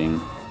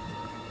highlighting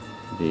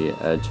the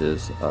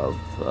edges of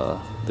the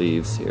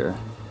leaves here.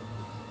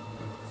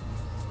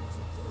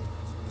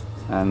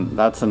 And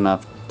that's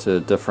enough to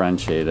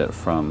differentiate it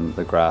from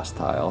the grass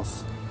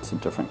tiles. It's a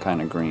different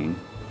kind of green.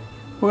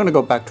 We're going to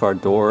go back to our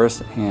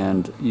doors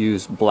and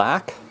use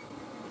black.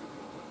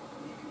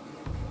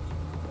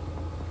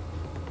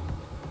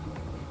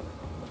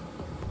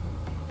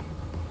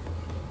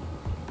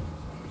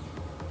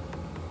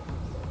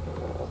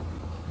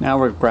 Now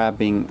we're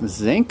grabbing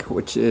Zinc,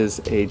 which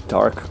is a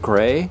dark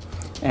gray,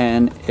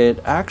 and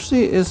it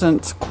actually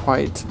isn't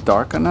quite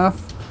dark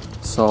enough,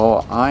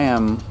 so I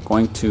am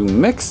going to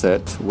mix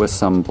it with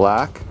some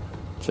black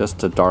just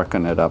to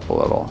darken it up a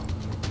little.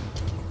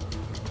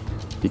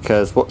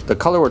 Because the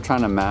color we're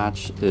trying to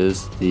match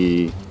is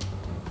the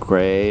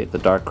gray, the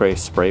dark gray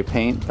spray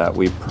paint that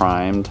we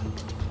primed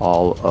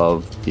all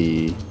of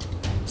the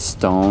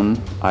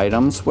stone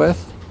items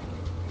with.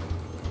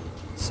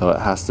 So it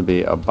has to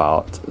be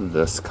about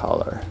this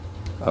color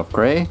of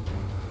gray.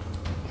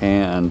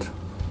 And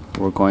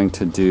we're going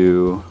to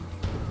do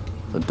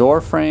the door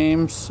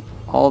frames,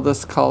 all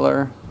this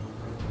color.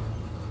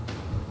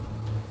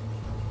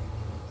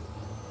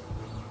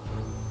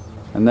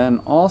 And then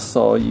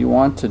also you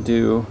want to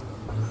do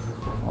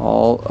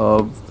all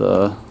of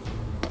the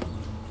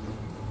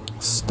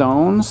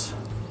stones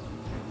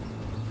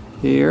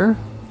here,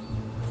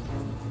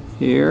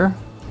 here,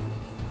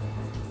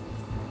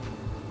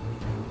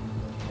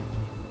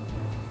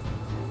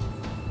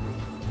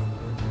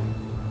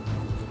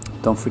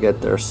 don't forget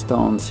there's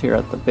stones here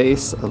at the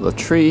base of the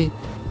tree,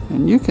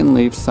 and you can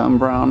leave some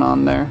brown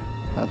on there,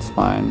 that's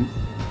fine.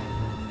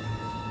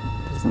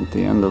 It isn't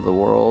the end of the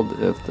world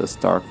if this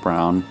dark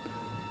brown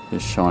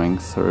is showing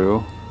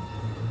through.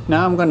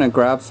 Now I'm going to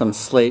grab some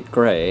slate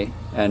gray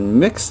and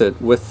mix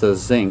it with the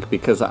zinc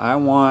because I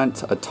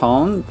want a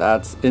tone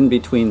that's in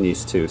between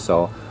these two,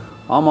 so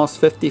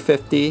almost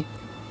 50-50,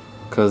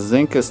 because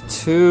zinc is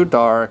too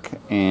dark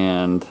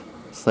and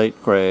slate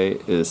gray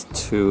is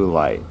too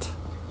light.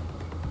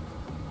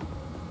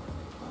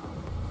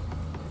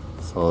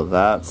 So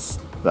that's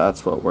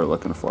what we're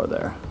looking for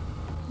there.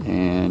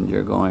 And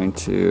you're going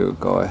to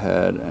go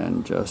ahead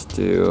and just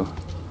do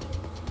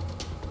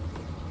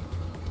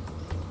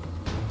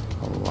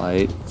a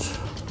light.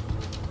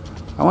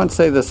 I wouldn't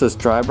say this is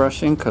dry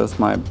brushing because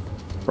my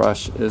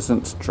brush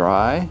isn't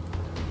dry,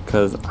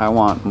 because I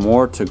want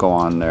more to go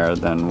on there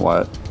than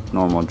what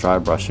normal dry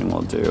brushing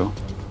will do.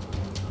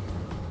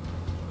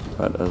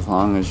 But as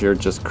long as you're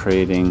just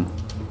creating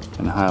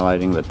and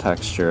highlighting the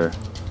texture,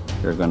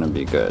 you're going to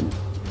be good.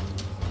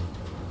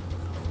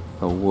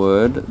 The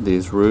wood,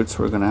 these roots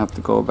we're going to have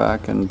to go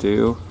back and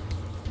do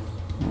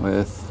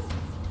with,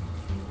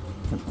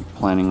 I'm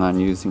planning on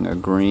using a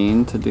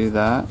green to do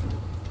that.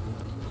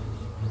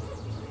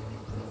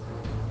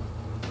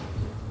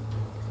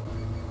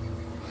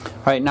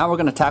 Alright, now we're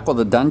going to tackle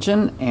the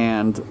dungeon,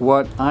 and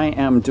what I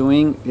am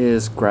doing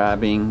is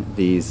grabbing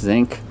the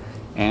zinc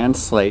and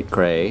slate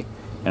gray,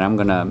 and I'm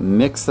going to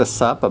mix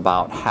this up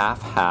about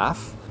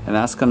half-half, and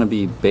that's going to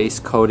be base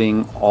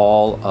coating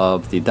all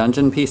of the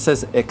dungeon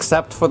pieces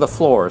except for the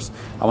floors.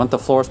 I want the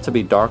floors to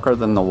be darker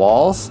than the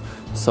walls,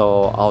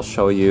 so I'll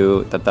show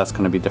you that that's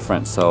going to be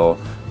different. So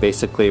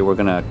basically we're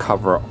going to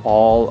cover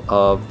all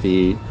of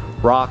the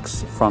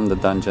rocks from the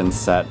dungeon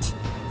set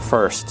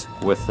first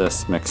with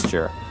this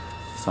mixture.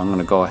 So I'm going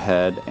to go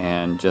ahead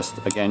and just,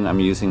 again, I'm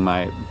using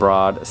my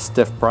broad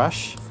stiff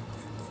brush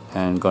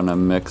and going to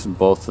mix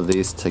both of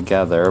these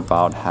together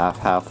about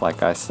half-half,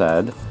 like I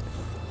said.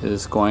 It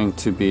is going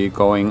to be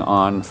going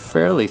on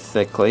fairly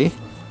thickly,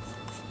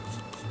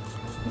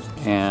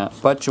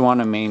 but you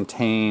want to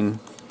maintain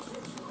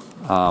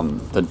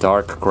the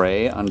dark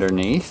gray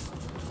underneath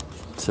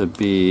to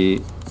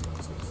be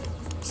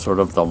sort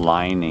of the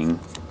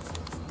lining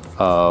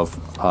of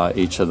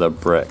each of the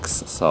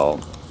bricks. So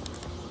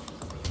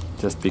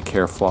just be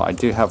careful. I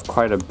do have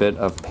quite a bit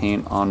of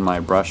paint on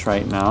my brush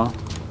right now,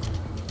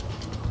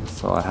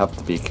 so I have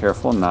to be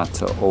careful not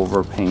to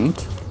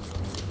overpaint.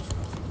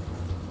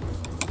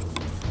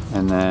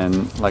 And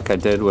then, like I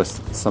did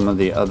with some of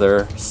the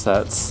other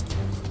sets,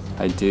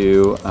 I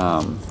do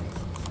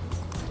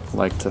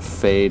like to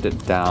fade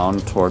it down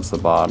towards the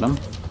bottom.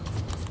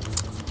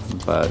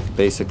 But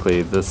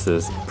basically this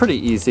is a pretty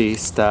easy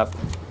step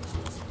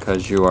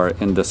because you are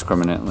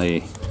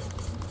indiscriminately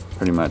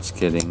pretty much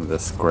getting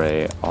this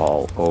gray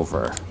all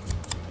over.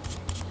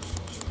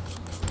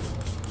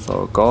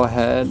 So go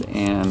ahead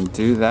and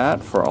do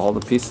that for all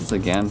the pieces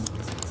again.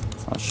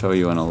 I'll show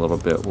you in a little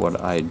bit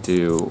what I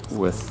do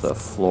with the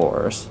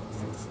floors,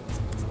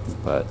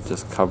 but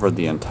just cover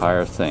the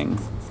entire thing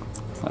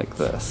like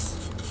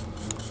this.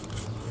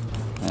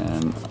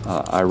 And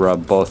I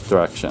rub both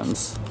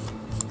directions,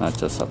 not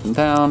just up and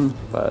down,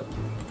 but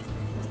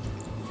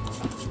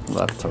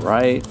left to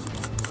right,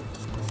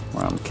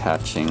 where I'm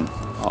catching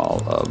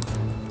all of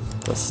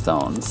the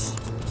stones.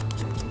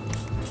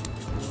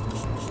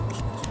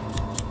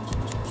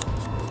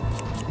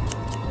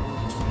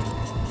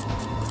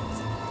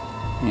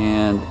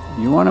 And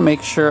you want to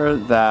make sure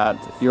that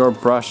your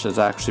brush is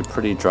actually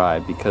pretty dry,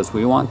 because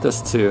we want this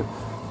to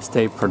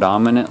stay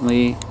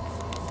predominantly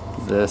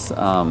this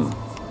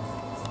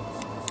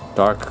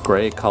dark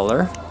gray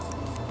color.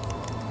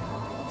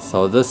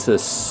 So this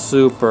is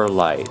super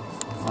light.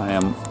 I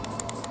am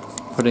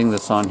putting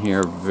this on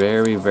here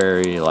very,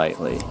 very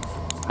lightly.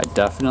 I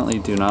definitely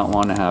do not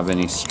want to have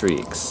any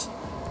streaks.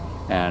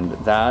 And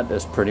that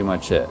is pretty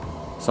much it.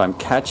 So I'm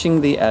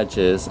catching the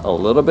edges, a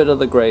little bit of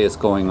the gray is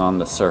going on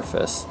the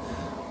surface,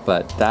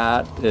 but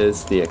that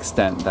is the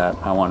extent that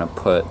I want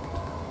to put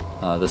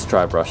this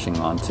dry brushing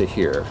onto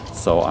here.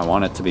 So I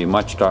want it to be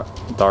much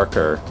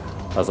darker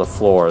as a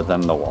floor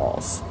than the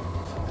walls.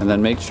 And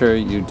then make sure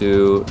you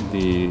do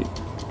the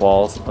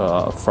walls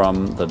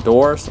from the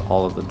doors,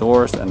 all of the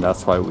doors, and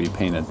that's why we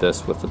painted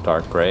this with the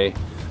dark gray,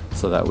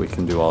 so that we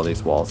can do all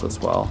these walls as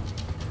well.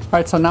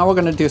 Alright, so now we're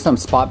going to do some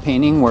spot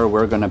painting where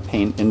we're going to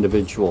paint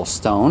individual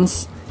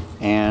stones.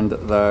 And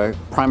the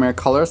primary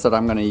colors that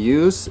I'm going to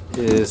use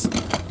is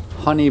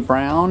honey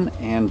brown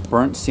and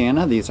burnt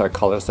sienna. These are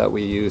colors that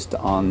we used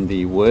on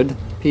the wood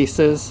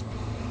pieces.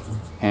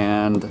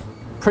 And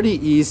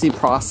pretty easy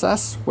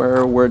process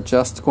where we're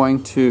just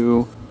going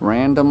to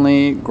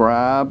randomly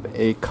grab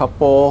a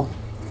couple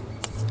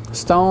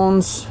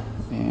stones,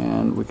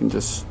 and we can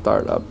just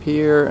start up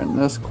here in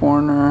this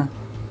corner,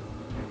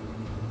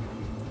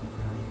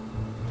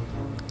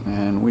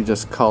 and we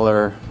just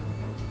color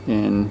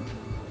in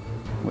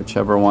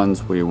whichever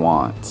ones we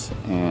want.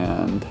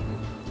 And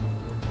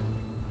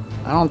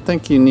I don't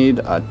think you need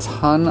a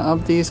ton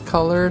of these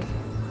colored.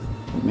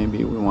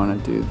 Maybe we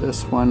want to do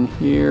this one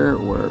here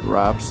where it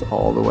wraps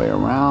all the way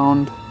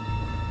around.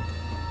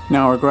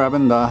 Now we're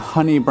grabbing the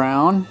honey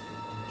brown,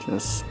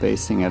 just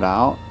spacing it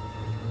out,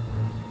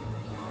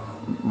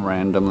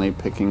 randomly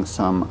picking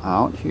some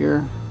out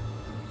here.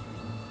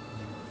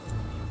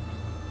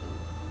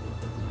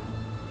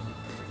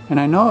 And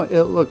I know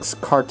it looks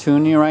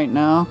cartoony right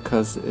now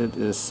because it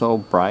is so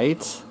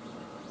bright,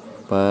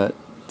 but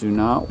do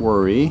not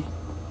worry.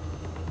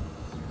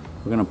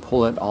 We're going to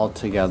pull it all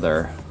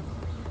together.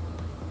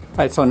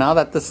 Alright, so now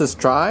that this is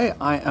dry,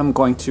 I am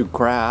going to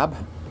grab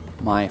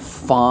my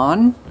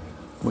Fawn,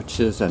 which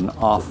is an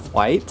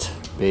off-white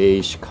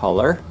beige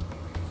color.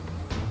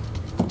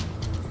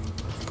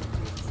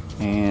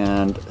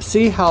 And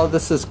see how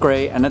this is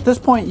gray, and at this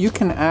point you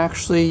can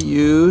actually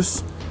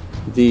use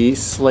the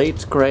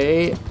Slate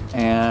Grey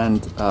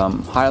and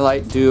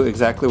highlight, do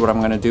exactly what I'm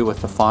going to do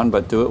with the Fawn,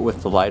 but do it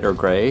with the lighter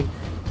gray,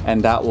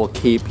 and that will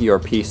keep your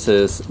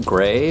pieces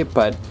gray.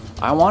 But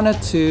I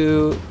wanted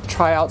to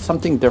try out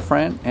something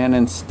different and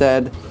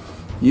instead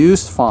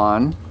use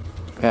Fawn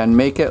and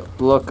make it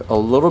look a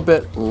little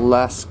bit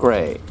less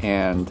gray.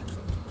 And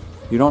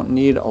you don't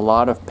need a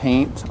lot of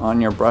paint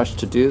on your brush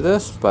to do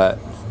this, but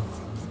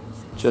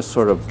just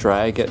sort of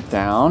drag it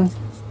down.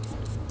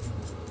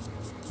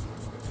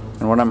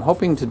 And what I'm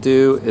hoping to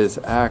do is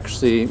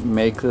actually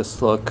make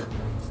this look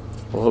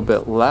a little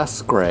bit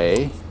less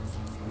gray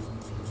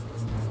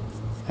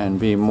and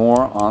be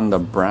more on the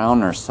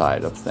browner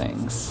side of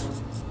things.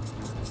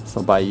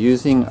 So by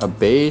using a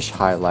beige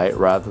highlight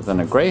rather than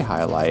a gray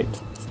highlight,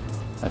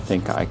 I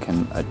think I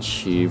can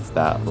achieve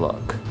that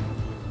look.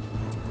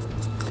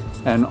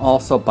 And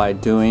also by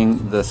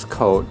doing this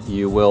coat,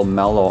 you will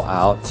mellow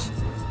out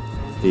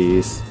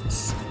these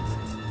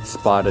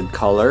spotted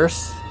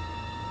colors,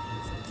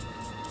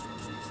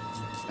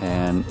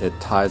 and it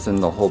ties in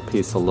the whole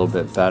piece a little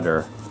bit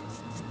better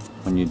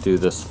when you do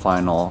this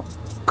final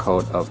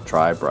coat of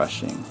dry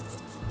brushing.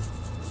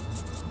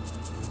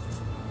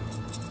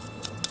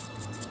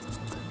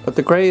 But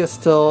the gray is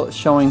still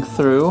showing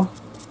through,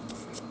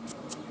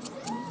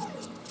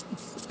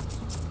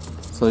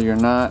 so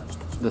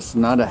this is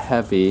not a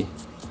heavy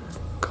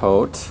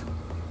coat,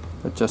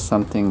 but just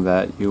something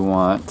that you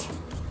want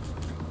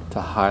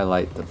to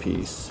highlight the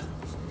piece.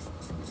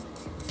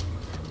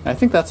 I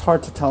think that's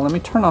hard to tell. Let me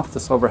turn off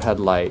this overhead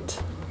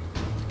light,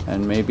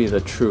 and maybe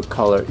the true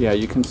color, yeah,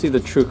 you can see the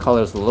true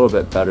colors a little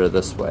bit better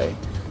this way.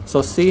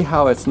 So see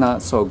how it's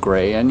not so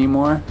gray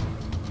anymore?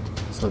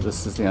 So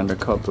this is the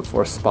undercoat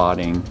before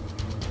spotting,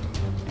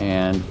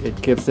 and it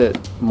gives it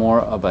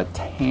more of a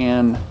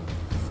tan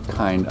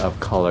kind of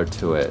color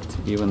to it,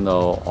 even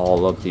though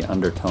all of the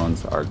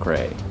undertones are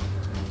gray.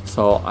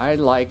 So I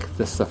like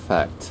this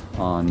effect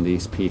on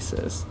these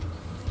pieces,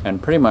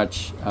 and pretty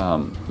much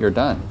you're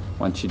done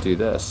once you do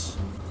this.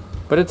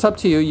 But it's up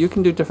to you. You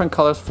can do different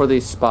colors for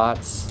these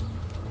spots.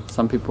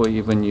 Some people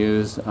even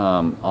use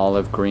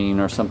olive green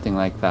or something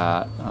like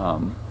that.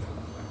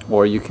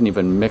 Or you can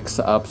even mix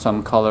up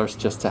some colors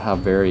just to have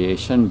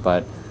variation.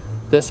 But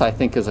this, I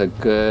think, is a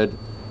good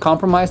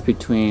compromise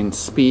between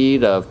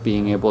speed of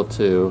being able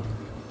to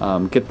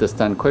get this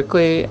done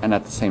quickly and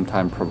at the same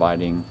time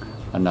providing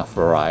enough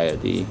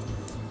variety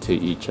to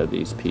each of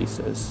these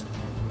pieces.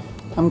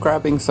 I'm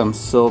grabbing some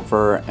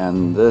silver,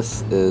 and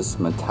this is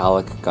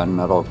Metallic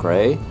Gunmetal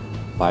Gray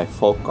by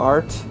Folk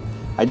Art.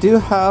 I do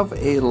have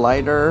a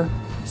lighter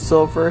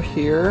silver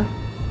here,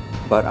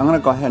 but I'm going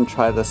to go ahead and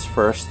try this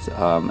first,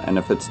 and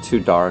if it's too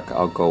dark,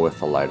 I'll go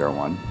with a lighter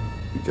one.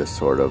 Just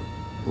sort of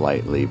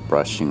lightly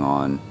brushing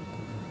on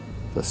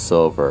the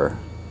silver,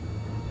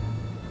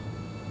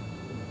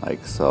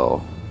 like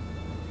so.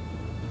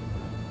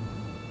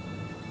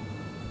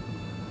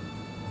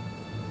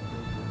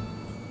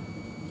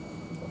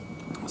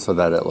 So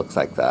that it looks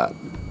like that.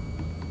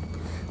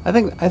 I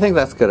think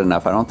that's good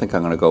enough. I don't think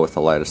I'm going to go with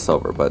the lighter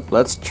silver, but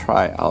let's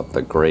try out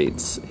the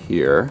grates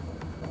here.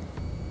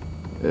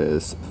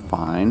 Is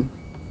fine.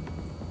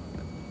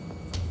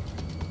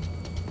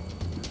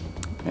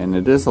 And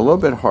it is a little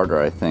bit harder,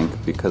 I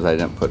think, because I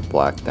didn't put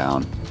black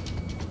down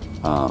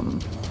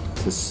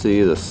to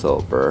see the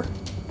silver.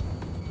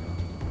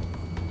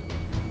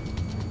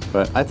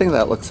 But I think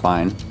that looks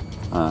fine.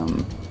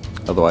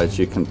 Otherwise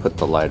you can put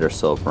the lighter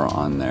silver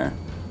on there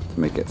to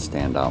make it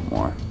stand out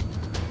more.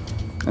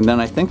 And then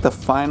I think the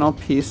final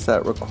piece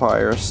that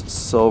requires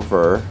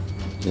silver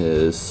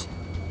is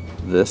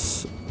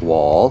this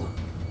wall,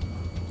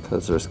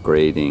 because there's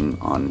grading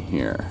on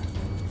here.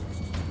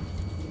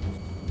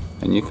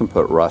 And you can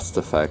put rust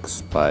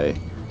effects by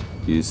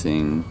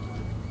using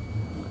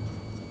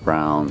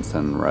browns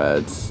and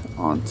reds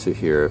onto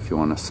here if you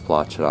want to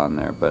splotch it on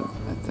there, but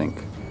I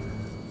think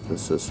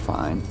this is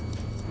fine.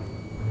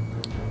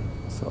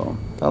 So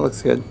that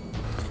looks good.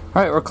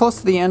 Alright, we're close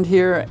to the end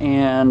here,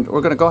 and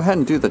we're going to go ahead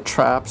and do the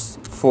traps.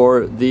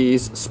 For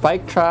these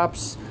spike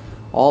traps,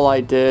 all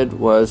I did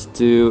was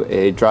do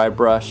a dry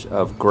brush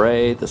of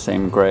gray, the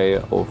same gray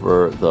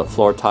over the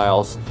floor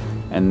tiles,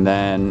 and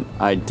then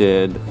I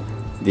did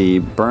the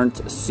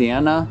burnt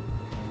sienna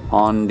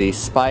on the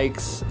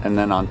spikes, and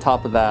then on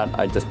top of that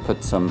I just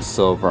put some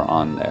silver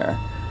on there.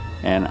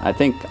 And I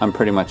think I'm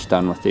pretty much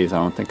done with these. I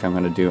don't think I'm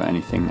going to do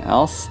anything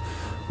else.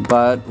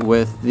 But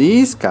with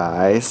these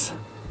guys,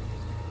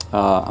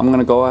 I'm going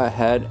to go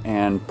ahead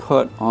and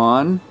put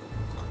on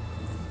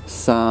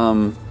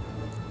some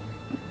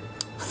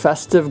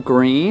Festive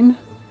Green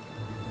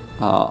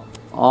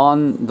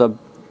on the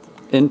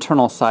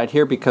internal side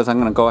here, because I'm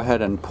going to go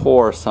ahead and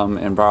pour some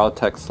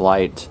Envirotex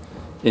Light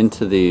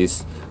into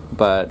these.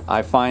 But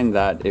I find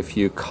that if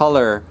you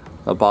color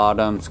the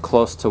bottoms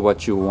close to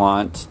what you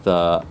want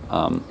the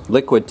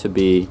liquid to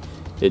be,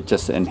 it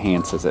just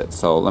enhances it.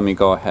 So let me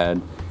go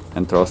ahead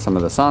and throw some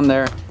of this on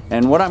there.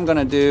 And what I'm going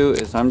to do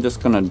is I'm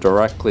just going to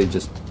directly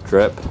just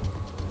drip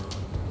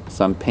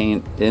some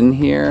paint in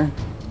here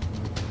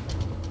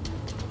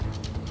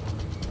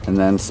and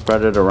then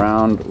spread it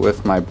around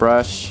with my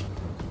brush.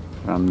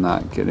 I'm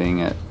not getting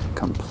it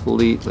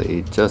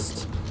completely,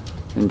 just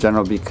in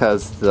general,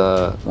 because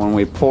when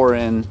we pour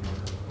in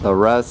the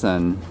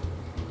resin,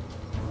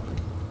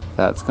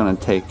 that's going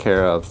to take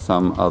care of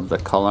some of the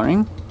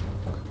coloring.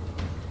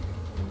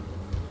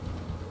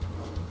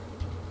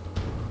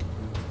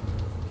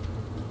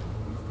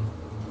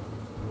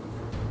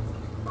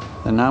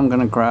 And now I'm going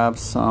to grab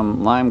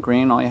some lime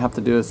green. All you have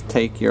to do is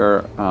take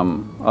your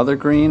other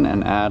green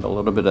and add a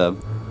little bit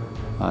of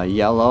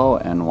yellow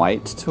and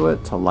white to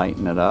it to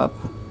lighten it up.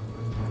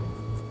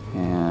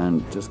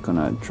 And just going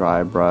to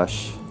dry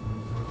brush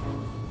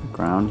the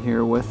ground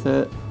here with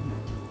it.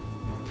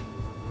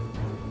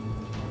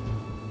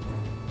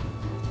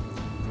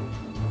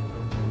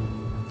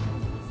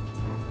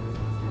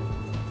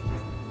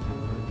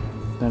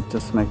 That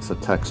just makes the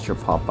texture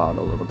pop out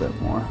a little bit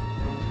more.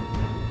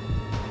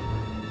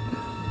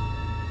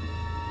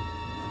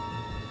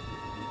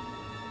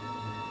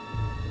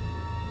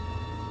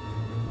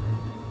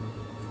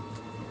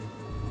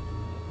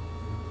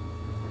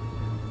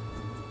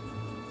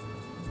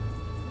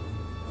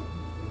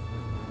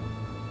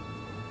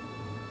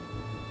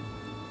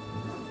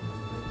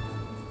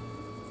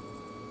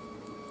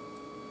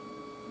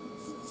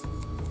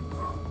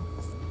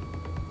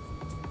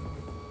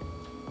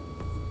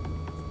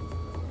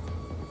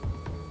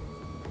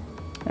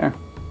 There.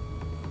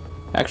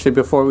 Actually,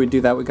 before we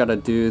do that, we got to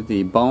do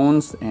the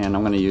bones, and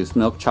I'm going to use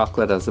milk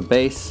chocolate as a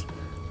base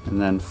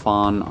and then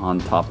Fawn on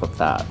top of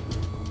that.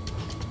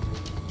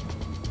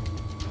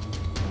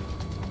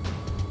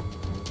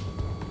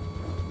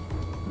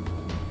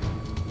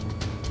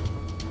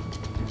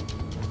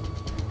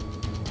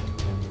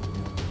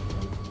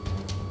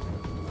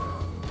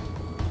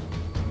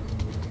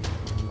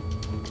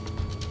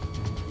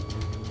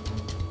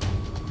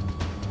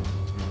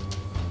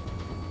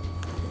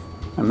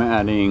 I'm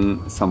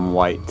adding some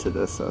white to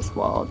this as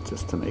well,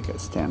 just to make it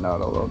stand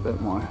out a little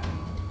bit more.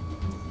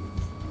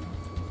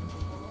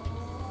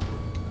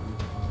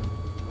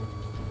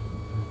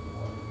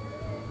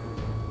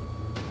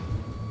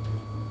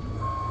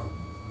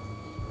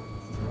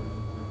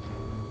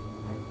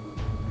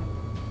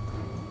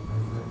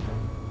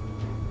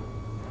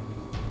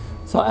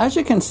 So as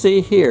you can see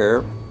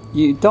here,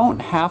 you don't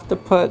have to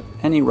put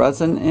any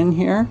resin in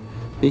here,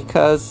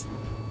 because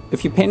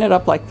if you paint it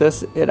up like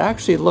this, it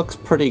actually looks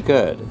pretty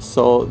good.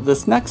 So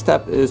this next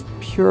step is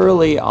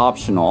purely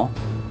optional.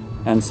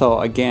 And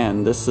so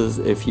again, this is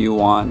if you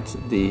want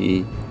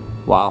the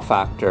wow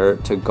factor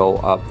to go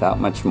up that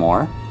much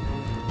more.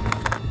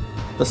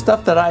 The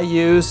stuff that I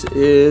use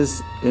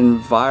is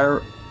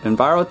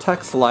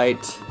Envirotex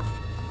Light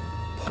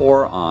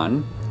Pour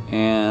On.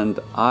 And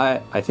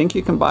I think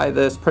you can buy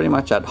this pretty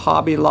much at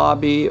Hobby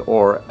Lobby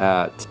or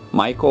at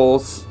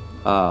Michael's.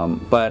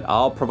 But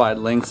I'll provide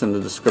links in the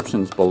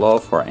descriptions below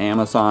for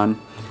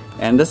Amazon.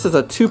 And this is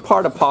a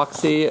 2-part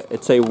epoxy.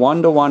 It's a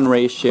 1-to-1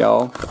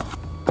 ratio.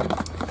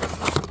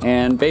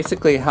 And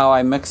basically how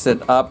I mix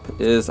it up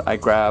is I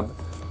grab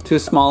 2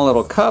 small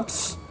little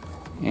cups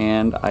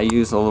and I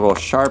use a little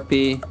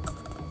Sharpie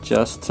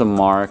just to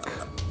mark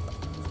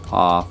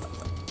off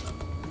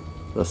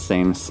the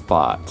same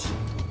spot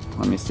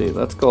let me see,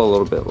 let's go a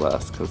little bit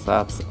less because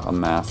that's a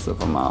massive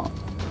amount.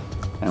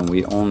 And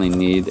we only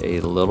need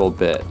a little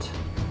bit.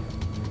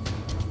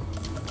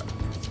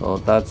 So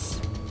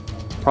that's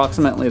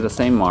approximately the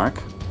same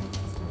mark.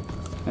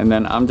 And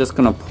then I'm just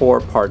gonna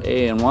pour part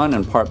A in one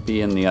and part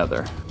B in the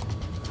other.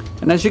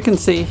 And as you can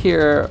see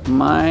here,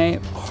 my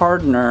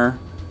hardener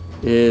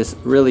is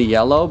really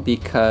yellow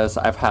because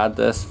I've had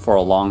this for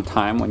a long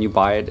time. When you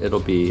buy it, it'll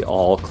be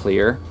all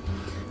clear.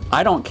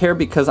 I don't care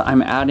because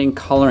I'm adding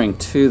coloring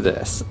to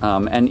this.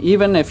 And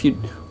even if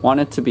you want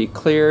it to be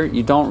clear,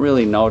 you don't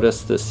really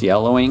notice this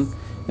yellowing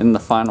in the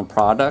final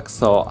product.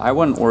 So I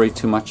wouldn't worry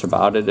too much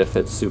about it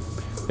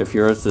if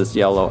yours is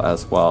yellow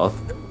as well.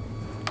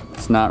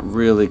 It's not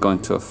really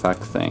going to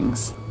affect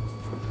things.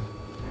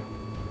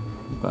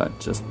 But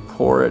just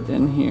pour it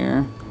in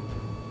here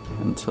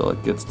until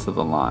it gets to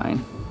the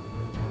line.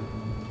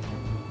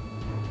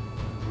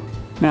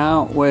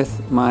 Now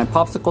with my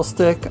popsicle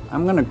stick,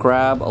 I'm gonna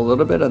grab a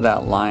little bit of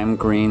that lime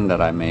green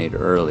that I made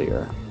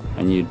earlier.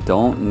 And you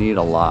don't need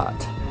a lot.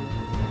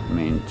 I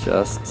mean,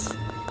 just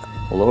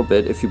a little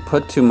bit. If you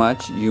put too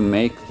much, you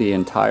make the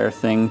entire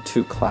thing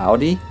too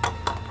cloudy.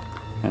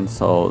 And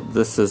so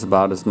this is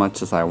about as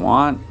much as I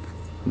want.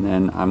 And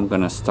then I'm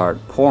gonna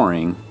start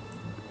pouring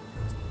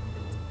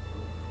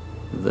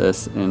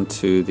this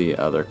into the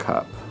other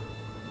cup.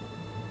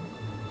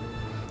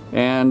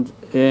 And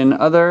in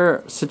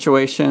other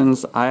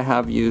situations, I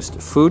have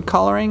used food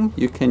coloring.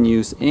 You can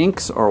use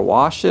inks or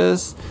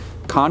washes.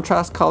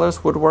 Contrast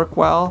colors would work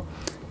well.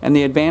 And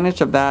the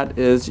advantage of that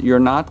is you're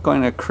not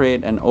going to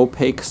create an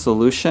opaque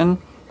solution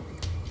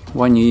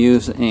when you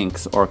use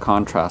inks or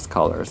contrast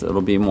colors.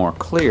 It'll be more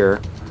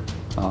clear,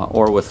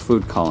 or with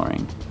food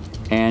coloring.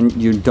 And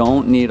you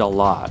don't need a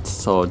lot,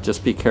 so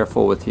just be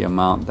careful with the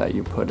amount that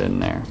you put in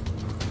there.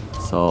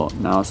 So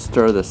now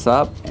stir this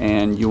up,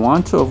 and you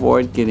want to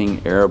avoid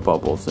getting air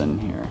bubbles in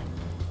here.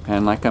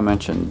 And like I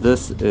mentioned,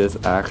 this is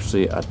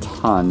actually a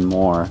ton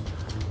more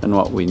than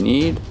what we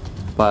need,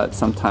 but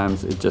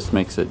sometimes it just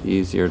makes it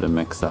easier to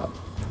mix up.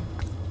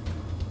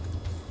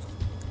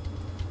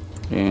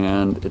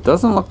 And it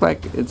doesn't look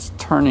like it's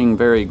turning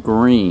very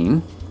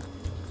green,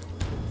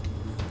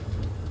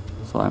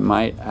 so I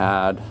might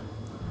add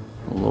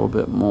a little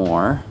bit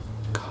more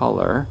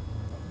color.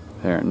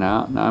 There,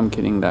 now I'm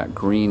getting that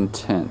green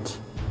tint.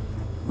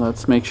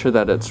 Let's make sure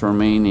that it's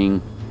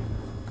remaining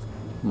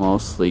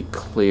mostly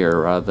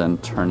clear rather than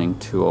turning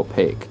too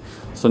opaque.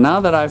 So now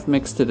that I've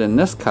mixed it in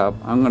this cup,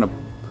 I'm going to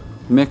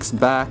mix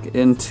back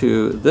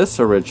into this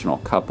original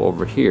cup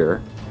over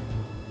here.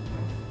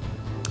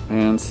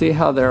 And see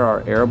how there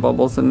are air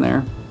bubbles in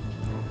there?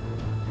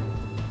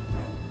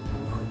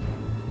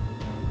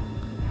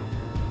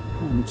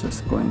 I'm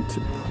just going to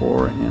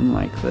pour in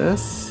like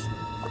this.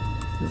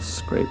 Just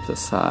scrape the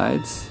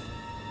sides.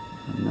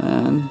 And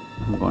then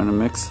I'm going to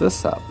mix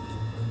this up.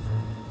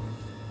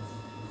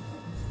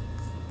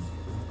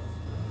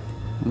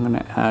 I'm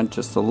going to add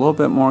just a little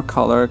bit more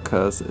color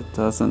because it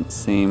doesn't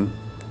seem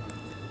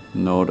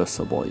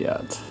noticeable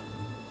yet.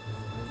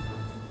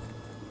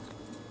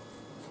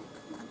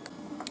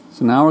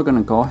 So now we're going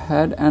to go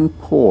ahead and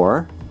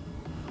pour.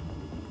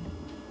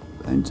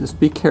 And just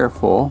be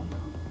careful.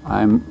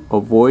 I'm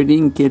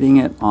avoiding getting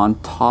it on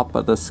top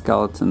of the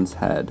skeleton's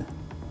head.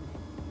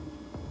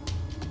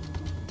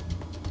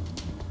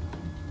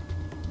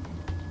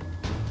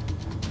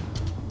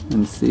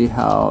 And see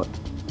how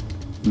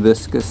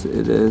viscous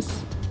it is.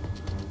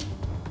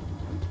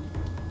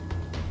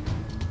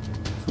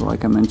 So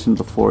like I mentioned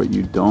before,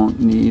 you don't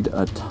need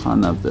a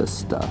ton of this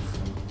stuff.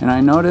 And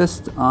I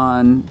noticed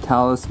on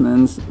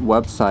Talisman's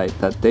website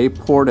that they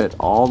poured it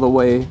all the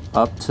way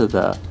up to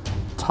the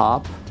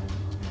top,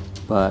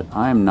 but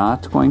I'm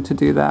not going to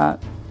do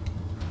that.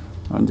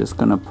 I'm just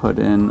going to put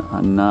in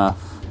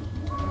enough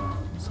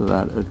so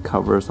that it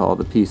covers all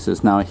the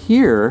pieces. Now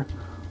here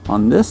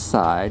on this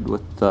side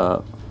with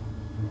the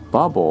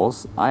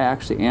bubbles, I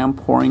actually am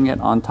pouring it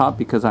on top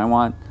because I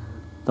want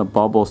the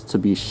bubbles to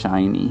be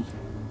shiny.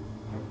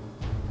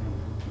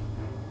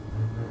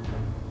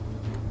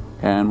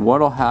 And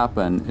what'll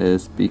happen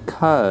is,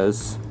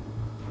 because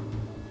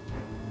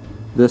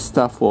this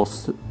stuff will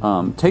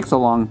takes a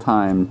long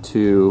time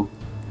to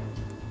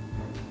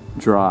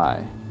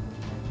dry,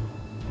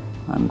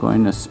 I'm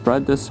going to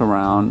spread this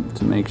around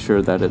to make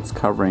sure that it's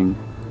covering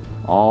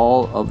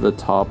all of the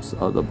tops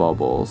of the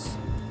bubbles,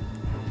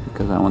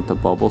 because I want the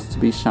bubbles to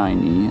be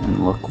shiny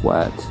and look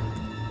wet.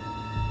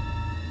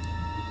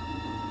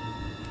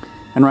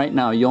 And right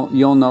now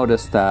you'll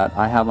notice that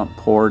I haven't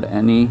poured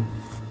any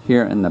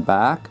here in the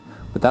back,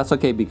 but that's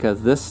okay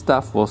because this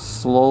stuff will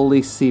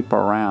slowly seep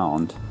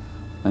around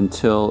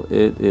until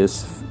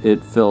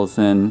it fills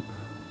in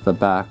the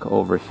back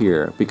over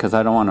here, because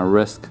I don't want to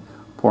risk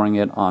pouring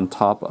it on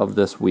top of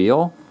this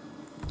wheel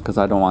because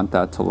I don't want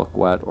that to look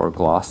wet or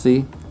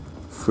glossy.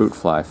 Fruit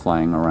fly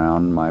flying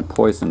around my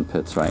poison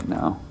pits right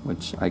now,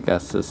 which I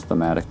guess is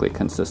thematically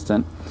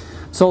consistent.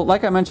 So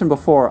like I mentioned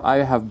before, I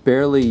have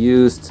barely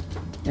used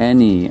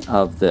any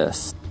of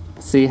this.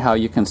 see how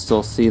you can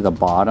still see the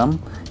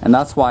bottom, and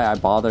that's why I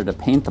bother to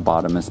paint the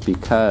bottom, is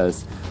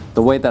because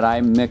the way that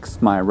I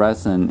mix my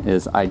resin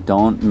is I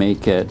don't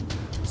make it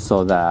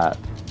so that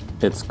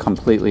it's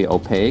completely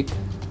opaque,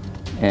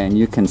 and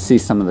you can see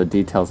some of the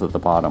details at the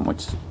bottom,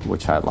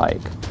 which I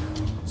like.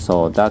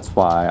 So that's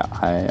why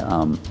I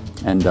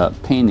end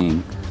up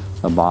painting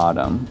the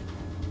bottom.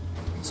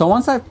 So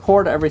once I've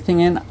poured everything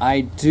in,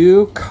 I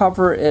do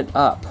cover it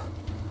up.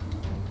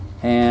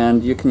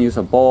 And you can use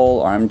a bowl,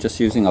 or I'm just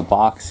using a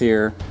box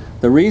here.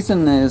 The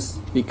reason is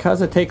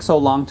because it takes so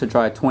long to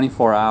dry,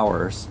 24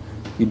 hours,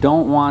 you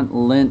don't want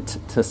lint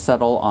to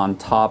settle on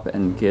top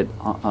and get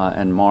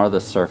and mar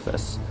the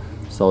surface.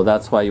 So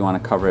that's why you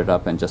want to cover it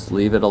up and just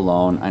leave it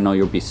alone. I know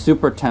you'll be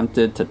super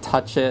tempted to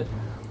touch it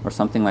or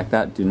something like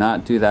that. Do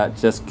not do that.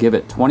 Just give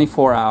it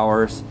 24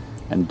 hours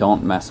and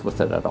don't mess with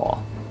it at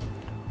all.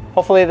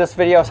 Hopefully this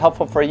video is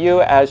helpful for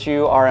you as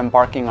you are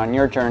embarking on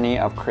your journey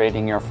of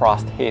creating your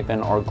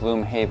Frosthaven or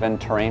Gloomhaven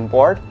terrain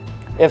board.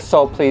 If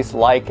so, please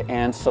like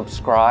and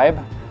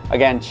subscribe.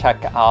 Again,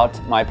 check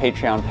out my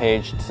Patreon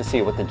page to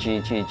see what the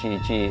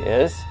GGGG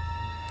is.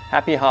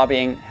 Happy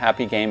hobbying,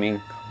 happy gaming.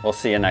 We'll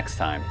see you next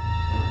time.